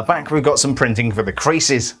see around the back we've got some printing for the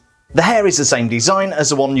creases. The hair is the same design as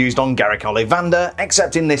the one used on Garrick Ollivander,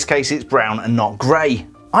 except in this case it's brown and not grey.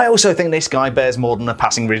 I also think this guy bears more than a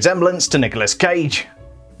passing resemblance to Nicolas Cage.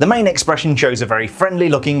 The main expression shows a very friendly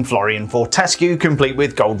looking Florian Fortescue complete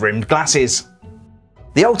with gold-rimmed glasses.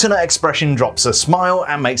 The alternate expression drops a smile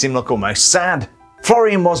and makes him look almost sad.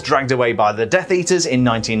 Florian was dragged away by the Death Eaters in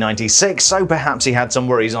 1996, so perhaps he had some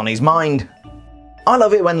worries on his mind. I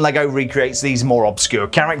love it when LEGO recreates these more obscure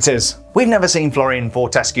characters. We've never seen Florian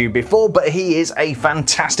Fortescue before, but he is a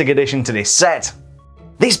fantastic addition to this set.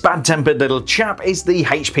 This bad-tempered little chap is the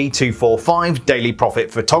HP 245 Daily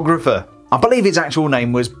Prophet Photographer. I believe his actual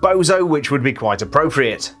name was Bozo, which would be quite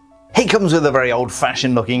appropriate. He comes with a very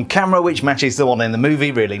old-fashioned looking camera which matches the one in the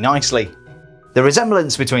movie really nicely. The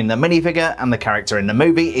resemblance between the minifigure and the character in the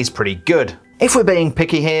movie is pretty good. If we're being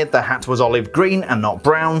picky here, the hat was olive green and not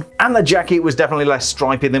brown, and the jacket was definitely less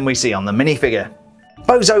stripy than we see on the minifigure.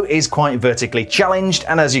 Bozo is quite vertically challenged,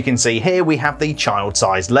 and as you can see here we have the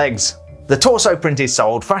child-sized legs. The torso print is so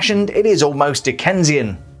old-fashioned it is almost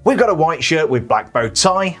Dickensian. We've got a white shirt with black bow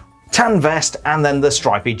tie, tan vest, and then the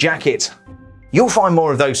stripy jacket. You'll find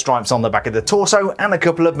more of those stripes on the back of the torso and a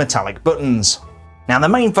couple of metallic buttons. Now the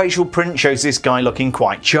main facial print shows this guy looking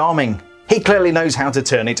quite charming. He clearly knows how to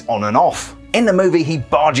turn it on and off. In the movie he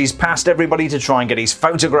barges past everybody to try and get his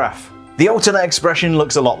photograph. The alternate expression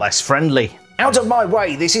looks a lot less friendly. Out of my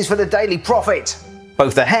way, this is for the Daily Prophet!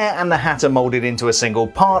 Both the hair and the hat are moulded into a single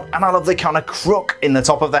part, and I love the kind of crook in the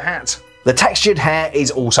top of the hat. The textured hair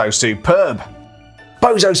is also superb.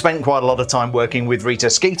 Bozo spent quite a lot of time working with Rita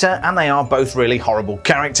Skeeter, and they are both really horrible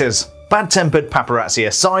characters. Bad-tempered paparazzi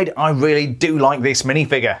aside, I really do like this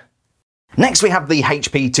minifigure. Next we have the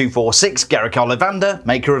HP 246 Garrick Ollivander,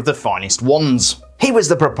 maker of the finest wands. He was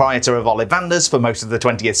the proprietor of Ollivanders for most of the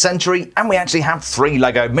 20th century, and we actually have 3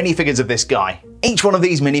 LEGO minifigures of this guy. Each one of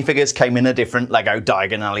these minifigures came in a different LEGO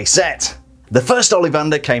Diagon Alley set. The first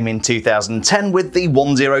Ollivander came in 2010 with the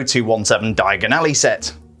 10217 Diagon Alley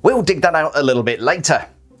set. We'll dig that out a little bit later.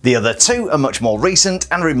 The other 2 are much more recent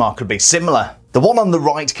and remarkably similar. The one on the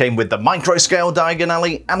right came with the micro-scale Diagon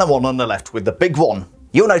Alley, and the one on the left with the big one.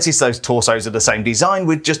 You'll notice those torsos are the same design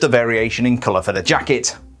with just a variation in colour for the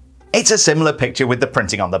jacket. It's a similar picture with the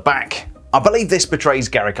printing on the back. I believe this portrays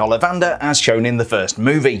Garrick Ollivander as shown in the first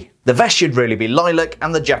movie. The vest should really be lilac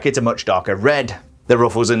and the jacket a much darker red. The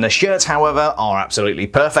ruffles in the shirt, however, are absolutely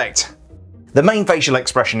perfect. The main facial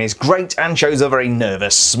expression is great and shows a very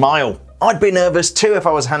nervous smile. I'd be nervous too if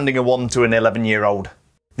I was handing a wand to an 11-year-old.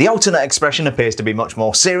 The alternate expression appears to be much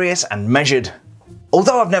more serious and measured.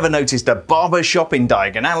 Although I've never noticed a barber shop in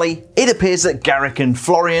Diagon Alley, it appears that Garrick and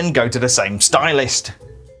Florian go to the same stylist.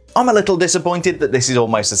 I'm a little disappointed that this is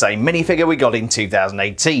almost the same minifigure we got in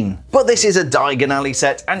 2018, but this is a Diagon Alley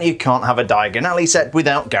set and you can't have a Diagon Alley set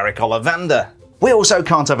without Garrick Ollivander. We also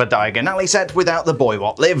can't have a Diagon Alley set without the boy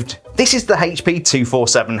what lived. This is the HP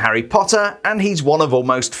 247 Harry Potter and he's one of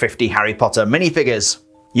almost 50 Harry Potter minifigures.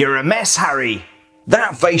 You're a mess, Harry!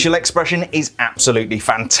 That facial expression is absolutely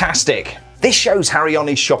fantastic. This shows Harry on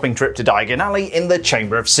his shopping trip to Diagon Alley in the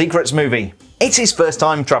Chamber of Secrets movie. It's his first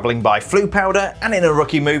time travelling by Floo powder, and in a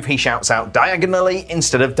rookie move he shouts out diagonally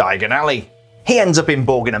instead of Diagon Alley. He ends up in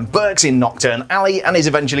Borgin and Burke's in Knockturn Alley and is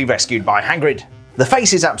eventually rescued by Hagrid. The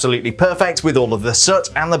face is absolutely perfect with all of the soot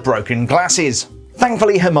and the broken glasses.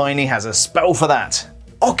 Thankfully Hermione has a spell for that.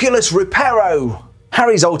 Oculus Reparo!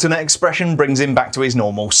 Harry's alternate expression brings him back to his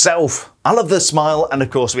normal self. I love the smile, and of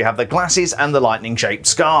course we have the glasses and the lightning shaped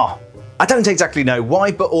scar. I don't exactly know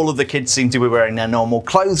why, but all of the kids seem to be wearing their normal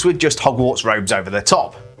clothes with just Hogwarts robes over the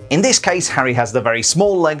top. In this case, Harry has the very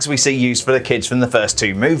small legs we see used for the kids from the first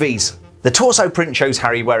two movies. The torso print shows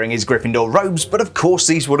Harry wearing his Gryffindor robes, but of course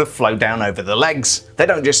these would have flowed down over the legs. They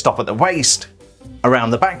don't just stop at the waist.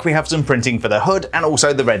 Around the back we have some printing for the hood and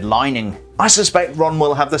also the red lining. I suspect Ron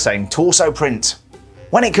will have the same torso print.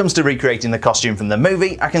 When it comes to recreating the costume from the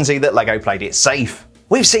movie, I can see that LEGO played it safe.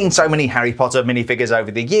 We've seen so many Harry Potter minifigures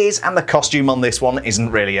over the years and the costume on this one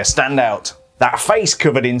isn't really a standout. That face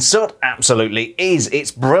covered in soot absolutely is,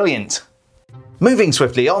 it's brilliant. Moving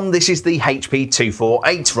swiftly on, this is the HP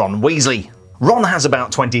 248 Ron Weasley. Ron has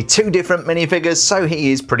about 22 different minifigures, so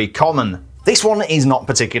he is pretty common. This one is not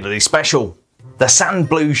particularly special. The sand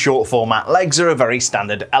blue short format legs are a very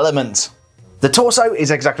standard element. The torso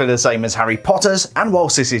is exactly the same as Harry Potter's, and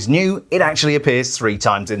whilst this is new, it actually appears 3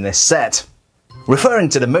 times in this set. Referring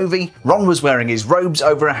to the movie, Ron was wearing his robes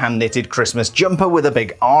over a hand-knitted Christmas jumper with a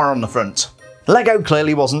big R on the front. LEGO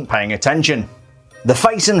clearly wasn't paying attention. The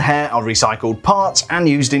face and hair are recycled parts and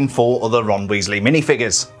used in 4 other Ron Weasley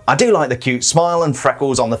minifigures. I do like the cute smile and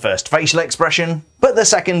freckles on the first facial expression, but the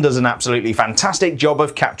second does an absolutely fantastic job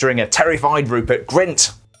of capturing a terrified Rupert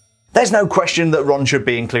Grint. There's no question that Ron should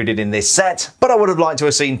be included in this set, but I would have liked to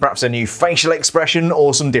have seen perhaps a new facial expression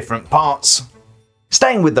or some different parts.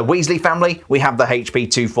 Staying with the Weasley family, we have the HP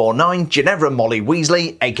 249 Ginevra Molly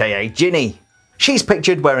Weasley, aka Ginny. She's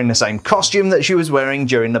pictured wearing the same costume that she was wearing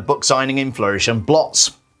during the book signing in Flourish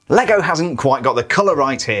Blotts. LEGO hasn't quite got the colour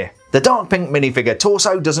right here. The dark pink minifigure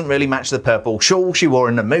torso doesn't really match the purple shawl she wore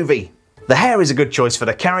in the movie. The hair is a good choice for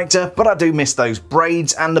the character, but I do miss those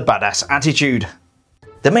braids and the badass attitude.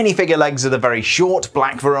 The minifigure legs are the very short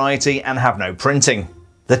black variety and have no printing.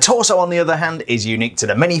 The torso on the other hand is unique to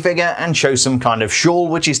the minifigure and shows some kind of shawl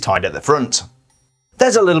which is tied at the front.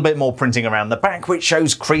 There's a little bit more printing around the back which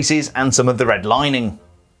shows creases and some of the red lining.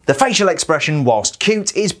 The facial expression, whilst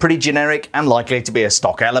cute, is pretty generic and likely to be a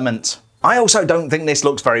stock element. I also don't think this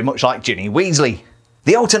looks very much like Ginny Weasley.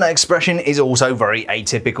 The alternate expression is also very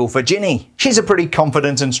atypical for Ginny. She's a pretty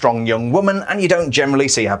confident and strong young woman and you don't generally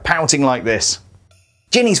see her pouting like this.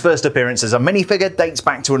 Ginny's first appearance as a minifigure dates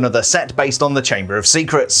back to another set based on the Chamber of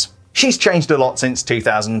Secrets. She's changed a lot since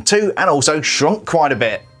 2002 and also shrunk quite a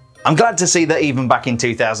bit. I'm glad to see that even back in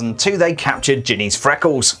 2002 they captured Ginny's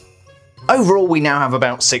freckles. Overall, we now have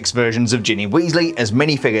about 6 versions of Ginny Weasley as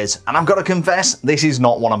minifigures, and I've got to confess, this is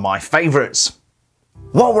not one of my favourites.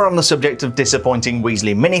 While we're on the subject of disappointing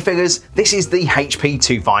Weasley minifigures, this is the HP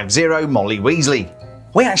 250 Molly Weasley.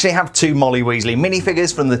 We actually have 2 Molly Weasley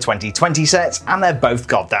minifigures from the 2020 set, and they're both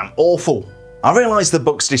goddamn awful. I realise the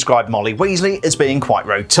books describe Molly Weasley as being quite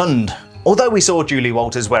rotund. Although we saw Julie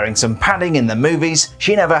Walters wearing some padding in the movies,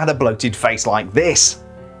 she never had a bloated face like this.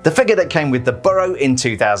 The figure that came with the Burrow in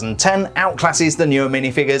 2010 outclasses the newer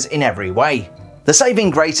minifigures in every way. The saving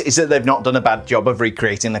grace is that they've not done a bad job of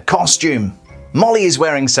recreating the costume. Molly is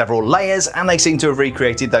wearing several layers and they seem to have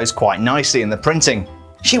recreated those quite nicely in the printing.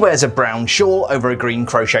 She wears a brown shawl over a green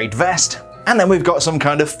crocheted vest, and then we've got some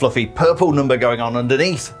kind of fluffy purple number going on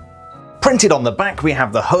underneath. Printed on the back we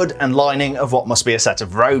have the hood and lining of what must be a set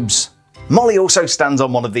of robes. Molly also stands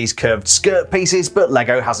on one of these curved skirt pieces, but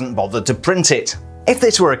LEGO hasn't bothered to print it. If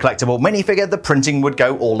this were a collectible minifigure, the printing would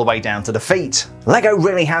go all the way down to the feet. LEGO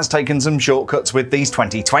really has taken some shortcuts with these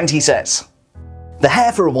 2020 sets. The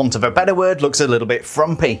hair, for a want of a better word, looks a little bit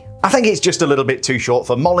frumpy. I think it's just a little bit too short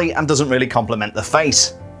for Molly and doesn't really complement the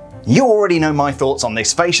face. You already know my thoughts on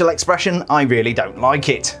this facial expression, I really don't like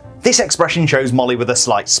it. This expression shows Molly with a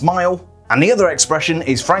slight smile, and the other expression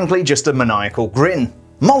is frankly just a maniacal grin.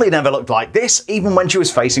 Molly never looked like this, even when she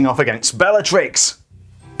was facing off against Bellatrix.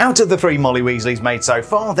 Out of the 3 Molly Weasleys made so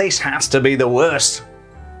far, this has to be the worst.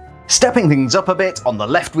 Stepping things up a bit, on the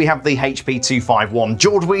left we have the HP 251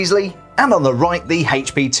 George Weasley, and on the right the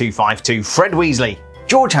HP 252 Fred Weasley.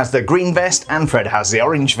 George has the green vest and Fred has the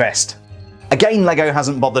orange vest. Again, LEGO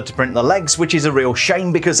hasn't bothered to print the legs, which is a real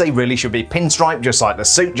shame because they really should be pinstriped just like the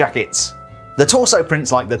suit jackets. The torso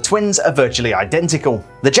prints like the twins are virtually identical.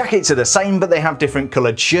 The jackets are the same, but they have different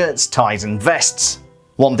coloured shirts, ties and vests.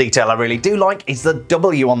 One detail I really do like is the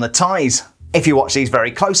W on the ties. If you watch these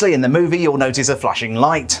very closely in the movie, you'll notice a flashing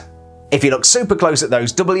light. If you look super close at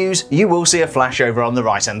those W's, you will see a flash over on the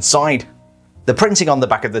right hand side. The printing on the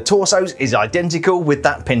back of the torsos is identical with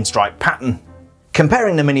that pinstripe pattern.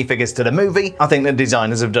 Comparing the minifigures to the movie, I think the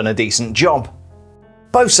designers have done a decent job.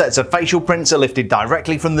 Both sets of facial prints are lifted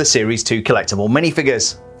directly from the Series 2 collectible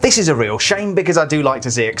minifigures. This is a real shame because I do like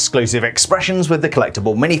to see exclusive expressions with the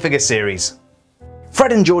collectible minifigure series.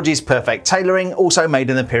 Fred and George's perfect tailoring also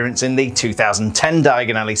made an appearance in the 2010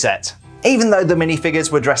 Diagon Alley set. Even though the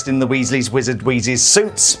minifigures were dressed in the Weasley's Wizard Wheezes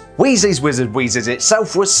suits, Weasley's Wizard Wheezes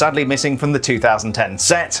itself was sadly missing from the 2010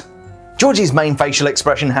 set. George's main facial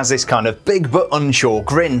expression has this kind of big but unsure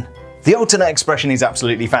grin. The alternate expression is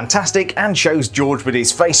absolutely fantastic and shows George with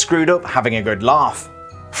his face screwed up having a good laugh.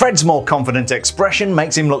 Fred's more confident expression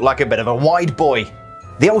makes him look like a bit of a wide boy.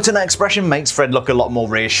 The alternate expression makes Fred look a lot more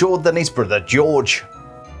reassured than his brother George.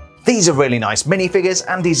 These are really nice minifigures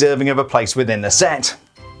and deserving of a place within the set.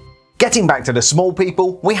 Getting back to the small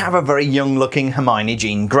people, we have a very young looking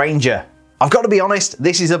Hermione Granger. I've got to be honest,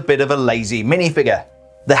 this is a bit of a lazy minifigure.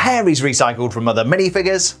 The hair is recycled from other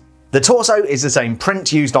minifigures, the torso is the same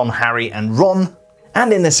print used on Harry and Ron,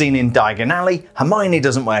 and in the scene in Diagon Alley, Hermione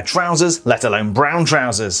doesn't wear trousers, let alone brown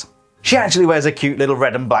trousers. She actually wears a cute little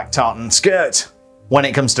red and black tartan skirt. When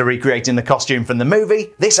it comes to recreating the costume from the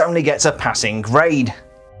movie, this only gets a passing grade.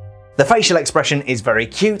 The facial expression is very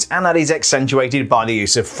cute and that is accentuated by the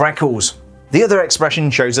use of freckles. The other expression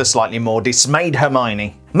shows a slightly more dismayed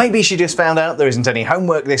Hermione. Maybe she just found out there isn't any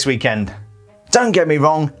homework this weekend. Don't get me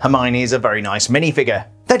wrong, Hermione is a very nice minifigure.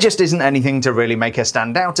 There just isn't anything to really make her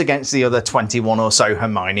stand out against the other 21 or so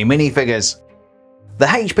Hermione minifigures. The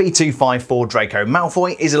HP 254 Draco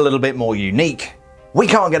Malfoy is a little bit more unique. We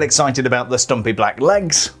can't get excited about the stumpy black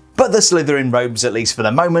legs, but the Slytherin robes, at least for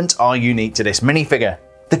the moment, are unique to this minifigure.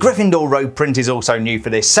 The Gryffindor robe print is also new for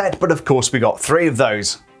this set, but of course we got 3 of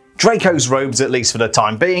those. Draco's robes, at least for the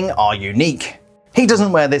time being, are unique. He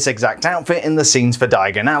doesn't wear this exact outfit in the scenes for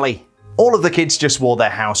Diagon Alley. All of the kids just wore their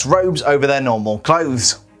house robes over their normal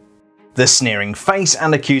clothes. The sneering face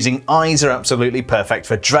and accusing eyes are absolutely perfect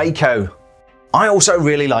for Draco. I also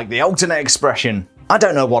really like the alternate expression. I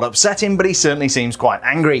don't know what upset him, but he certainly seems quite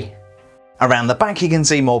angry. Around the back you can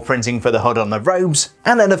see more printing for the hood on the robes,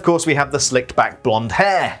 and then of course we have the slicked back blonde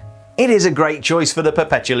hair. It is a great choice for the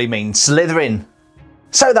perpetually mean Slytherin.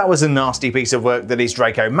 So that was a nasty piece of work that is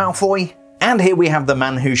Draco Malfoy, and here we have the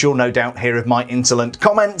man who shall no doubt hear of my insolent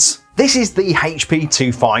comments. This is the HP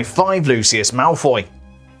 255 Lucius Malfoy.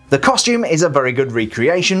 The costume is a very good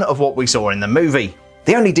recreation of what we saw in the movie.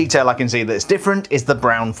 The only detail I can see that's different is the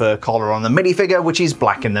brown fur collar on the minifigure, which is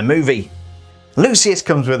black in the movie. Lucius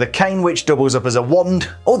comes with a cane which doubles up as a wand,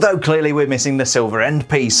 although clearly we're missing the silver end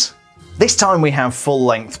piece. This time we have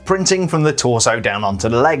full-length printing from the torso down onto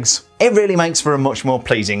the legs. It really makes for a much more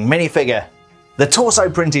pleasing minifigure. The torso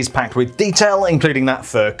print is packed with detail, including that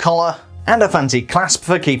fur collar, and a fancy clasp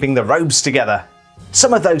for keeping the robes together.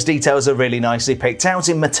 Some of those details are really nicely picked out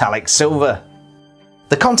in metallic silver.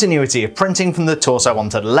 The continuity of printing from the torso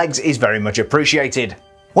onto the legs is very much appreciated.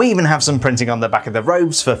 We even have some printing on the back of the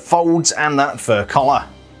robes for folds and that fur collar.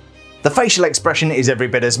 The facial expression is every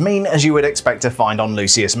bit as mean as you would expect to find on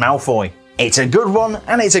Lucius Malfoy. It's a good one,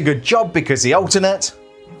 and it's a good job because the alternate,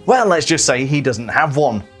 well, let's just say he doesn't have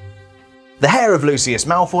one. The hair of Lucius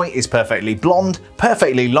Malfoy is perfectly blonde,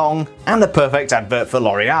 perfectly long, and a perfect advert for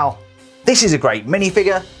L'Oreal. This is a great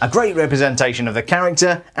minifigure, a great representation of the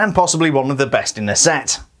character, and possibly one of the best in the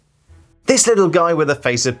set. This little guy with a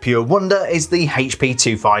face of pure wonder is the HP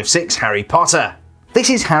 256 Harry Potter. This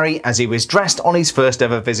is Harry as he was dressed on his first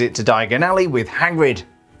ever visit to Diagon Alley with Hagrid.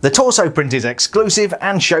 The torso print is exclusive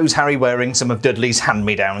and shows Harry wearing some of Dudley's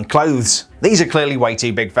hand-me-down clothes. These are clearly way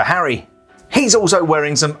too big for Harry. He's also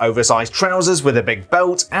wearing some oversized trousers with a big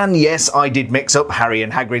belt, and yes, I did mix up Harry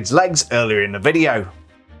and Hagrid's legs earlier in the video.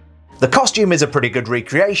 The costume is a pretty good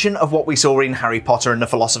recreation of what we saw in Harry Potter and the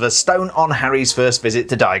Philosopher's Stone on Harry's first visit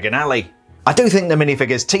to Diagon Alley. I do think the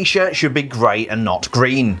minifigure's t-shirt should be grey and not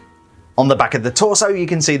green. On the back of the torso you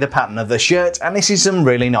can see the pattern of the shirt, and this is some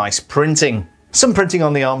really nice printing. Some printing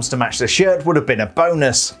on the arms to match the shirt would have been a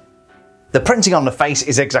bonus. The printing on the face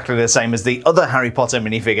is exactly the same as the other Harry Potter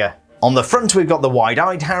minifigure. On the front we've got the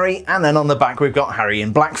wide-eyed Harry, and then on the back we've got Harry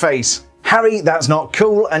in blackface. Harry, that's not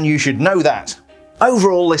cool and you should know that.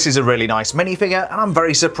 Overall, this is a really nice minifigure, and I'm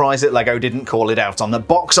very surprised that LEGO didn't call it out on the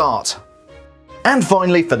box art. And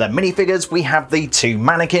finally, for the minifigures, we have the two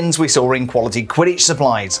mannequins we saw in Quality Quidditch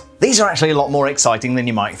Supplies. These are actually a lot more exciting than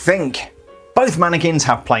you might think. Both mannequins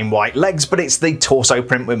have plain white legs, but it's the torso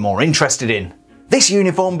print we're more interested in. This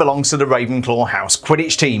uniform belongs to the Ravenclaw House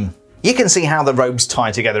Quidditch team. You can see how the robes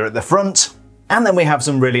tie together at the front, and then we have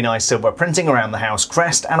some really nice silver printing around the house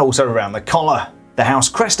crest and also around the collar. The house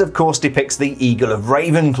crest of course depicts the Eagle of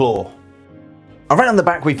Ravenclaw. Around the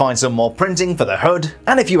back we find some more printing for the hood,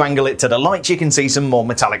 and if you angle it to the light you can see some more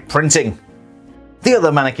metallic printing. The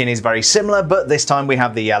other mannequin is very similar, but this time we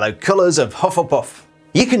have the yellow colours of Hufflepuff.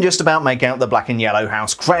 You can just about make out the black and yellow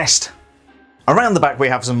house crest. Around the back we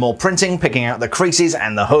have some more printing, picking out the creases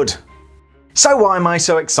and the hood. So why am I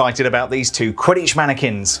so excited about these two Quidditch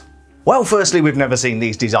mannequins? Well, firstly, we've never seen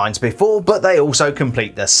these designs before, but they also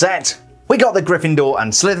complete the set. We got the Gryffindor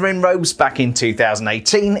and Slytherin robes back in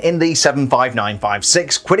 2018 in the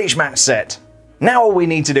 75956 Quidditch match set. Now all we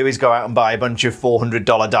need to do is go out and buy a bunch of $400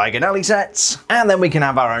 Diagon Alley sets, and then we can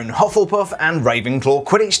have our own Hufflepuff and Ravenclaw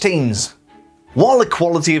Quidditch teams. While the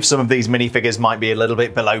quality of some of these minifigures might be a little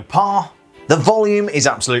bit below par, the volume is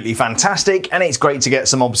absolutely fantastic and it's great to get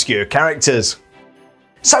some obscure characters.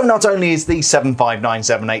 So not only is the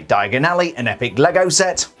 75978 Diagon Alley an epic LEGO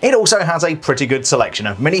set, it also has a pretty good selection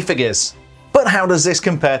of minifigures. But how does this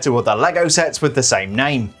compare to other LEGO sets with the same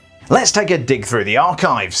name? Let's take a dig through the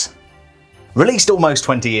archives. Released almost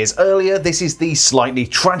 20 years earlier, this is the slightly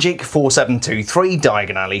tragic 4723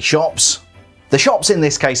 Diagon Alley shops. The shops in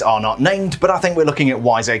this case are not named, but I think we're looking at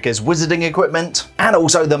Wiseacre's wizarding equipment and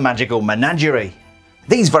also the magical menagerie.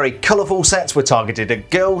 These very colourful sets were targeted at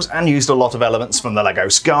girls and used a lot of elements from the LEGO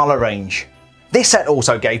Scala range. This set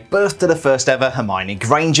also gave birth to the first ever Hermione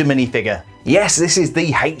Granger minifigure. Yes, this is the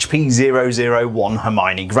HP001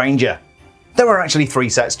 Hermione Granger. There are actually 3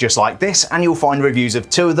 sets just like this, and you'll find reviews of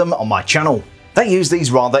 2 of them on my channel. They use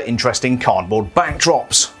these rather interesting cardboard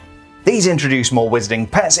backdrops. These introduce more wizarding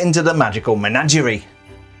pets into the magical menagerie.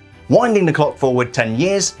 Winding the clock forward 10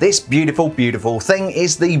 years, this beautiful thing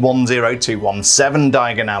is the 10217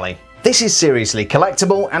 Diagon Alley. This is seriously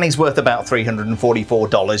collectible and is worth about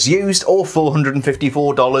 $344 used or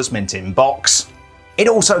 $454 mint in box. It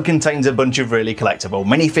also contains a bunch of really collectible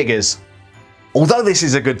minifigures. Although this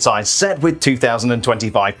is a good sized set with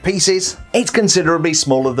 2025 pieces, it's considerably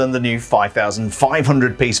smaller than the new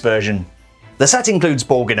 5500 piece version. The set includes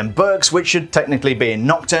Borgin and Burke's, which should technically be in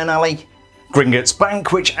Nocturne Alley, Gringotts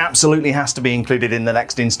Bank, which absolutely has to be included in the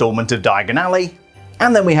next instalment of Diagon Alley,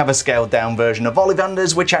 and then we have a scaled down version of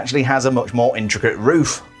Ollivanders, which actually has a much more intricate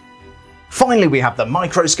roof. Finally, we have the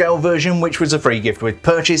micro scale version, which was a free gift with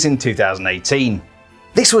purchase in 2018.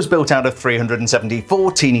 This was built out of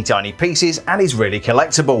 374 teeny tiny pieces and is really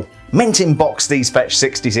collectible. Mint in box, these fetch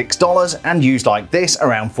 $66 and used like this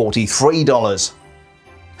around $43.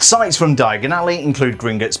 Sites from Diagon Alley include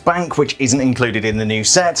Gringotts Bank, which isn't included in the new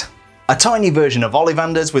set, a tiny version of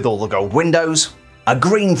Ollivanders with all the gold windows, a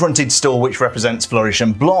green fronted store which represents Flourish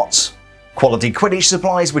Blotts, Quality Quidditch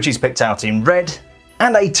Supplies which is picked out in red,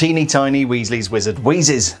 and a teeny tiny Weasley's Wizard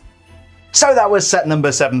Wheezes. So that was set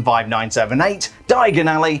number 75978, Diagon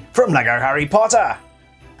Alley from LEGO Harry Potter.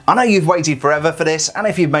 I know you've waited forever for this, and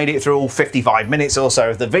if you've made it through all 55 minutes or so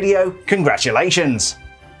of the video, congratulations!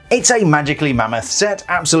 It's a magically mammoth set,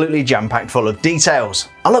 absolutely jam-packed full of details.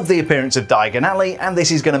 I love the appearance of Diagon Alley, and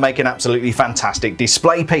this is going to make an absolutely fantastic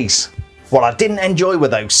display piece. What I didn't enjoy were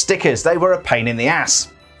those stickers, they were a pain in the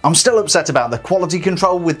ass. I'm still upset about the quality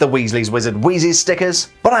control with the Weasley's Wizard Wheezes stickers,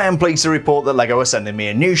 but I am pleased to report that LEGO are sending me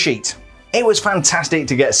a new sheet. It was fantastic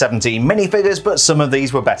to get 17 minifigures, but some of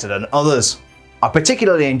these were better than others. I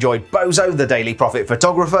particularly enjoyed Bozo, the Daily Prophet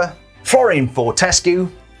Photographer, Florian Fortescue,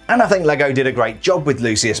 and I think LEGO did a great job with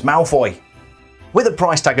Lucius Malfoy. With a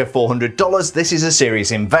price tag of $400, this is a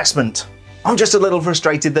serious investment. I'm just a little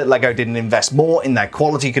frustrated that LEGO didn't invest more in their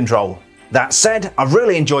quality control. That said, I've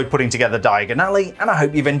really enjoyed putting together Diagon Alley, and I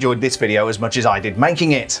hope you've enjoyed this video as much as I did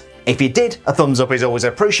making it. If you did, a thumbs up is always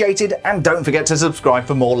appreciated, and don't forget to subscribe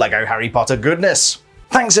for more LEGO Harry Potter goodness.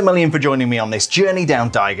 Thanks a million for joining me on this journey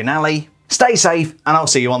down Diagon Alley. Stay safe, and I'll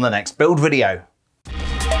see you on the next build video.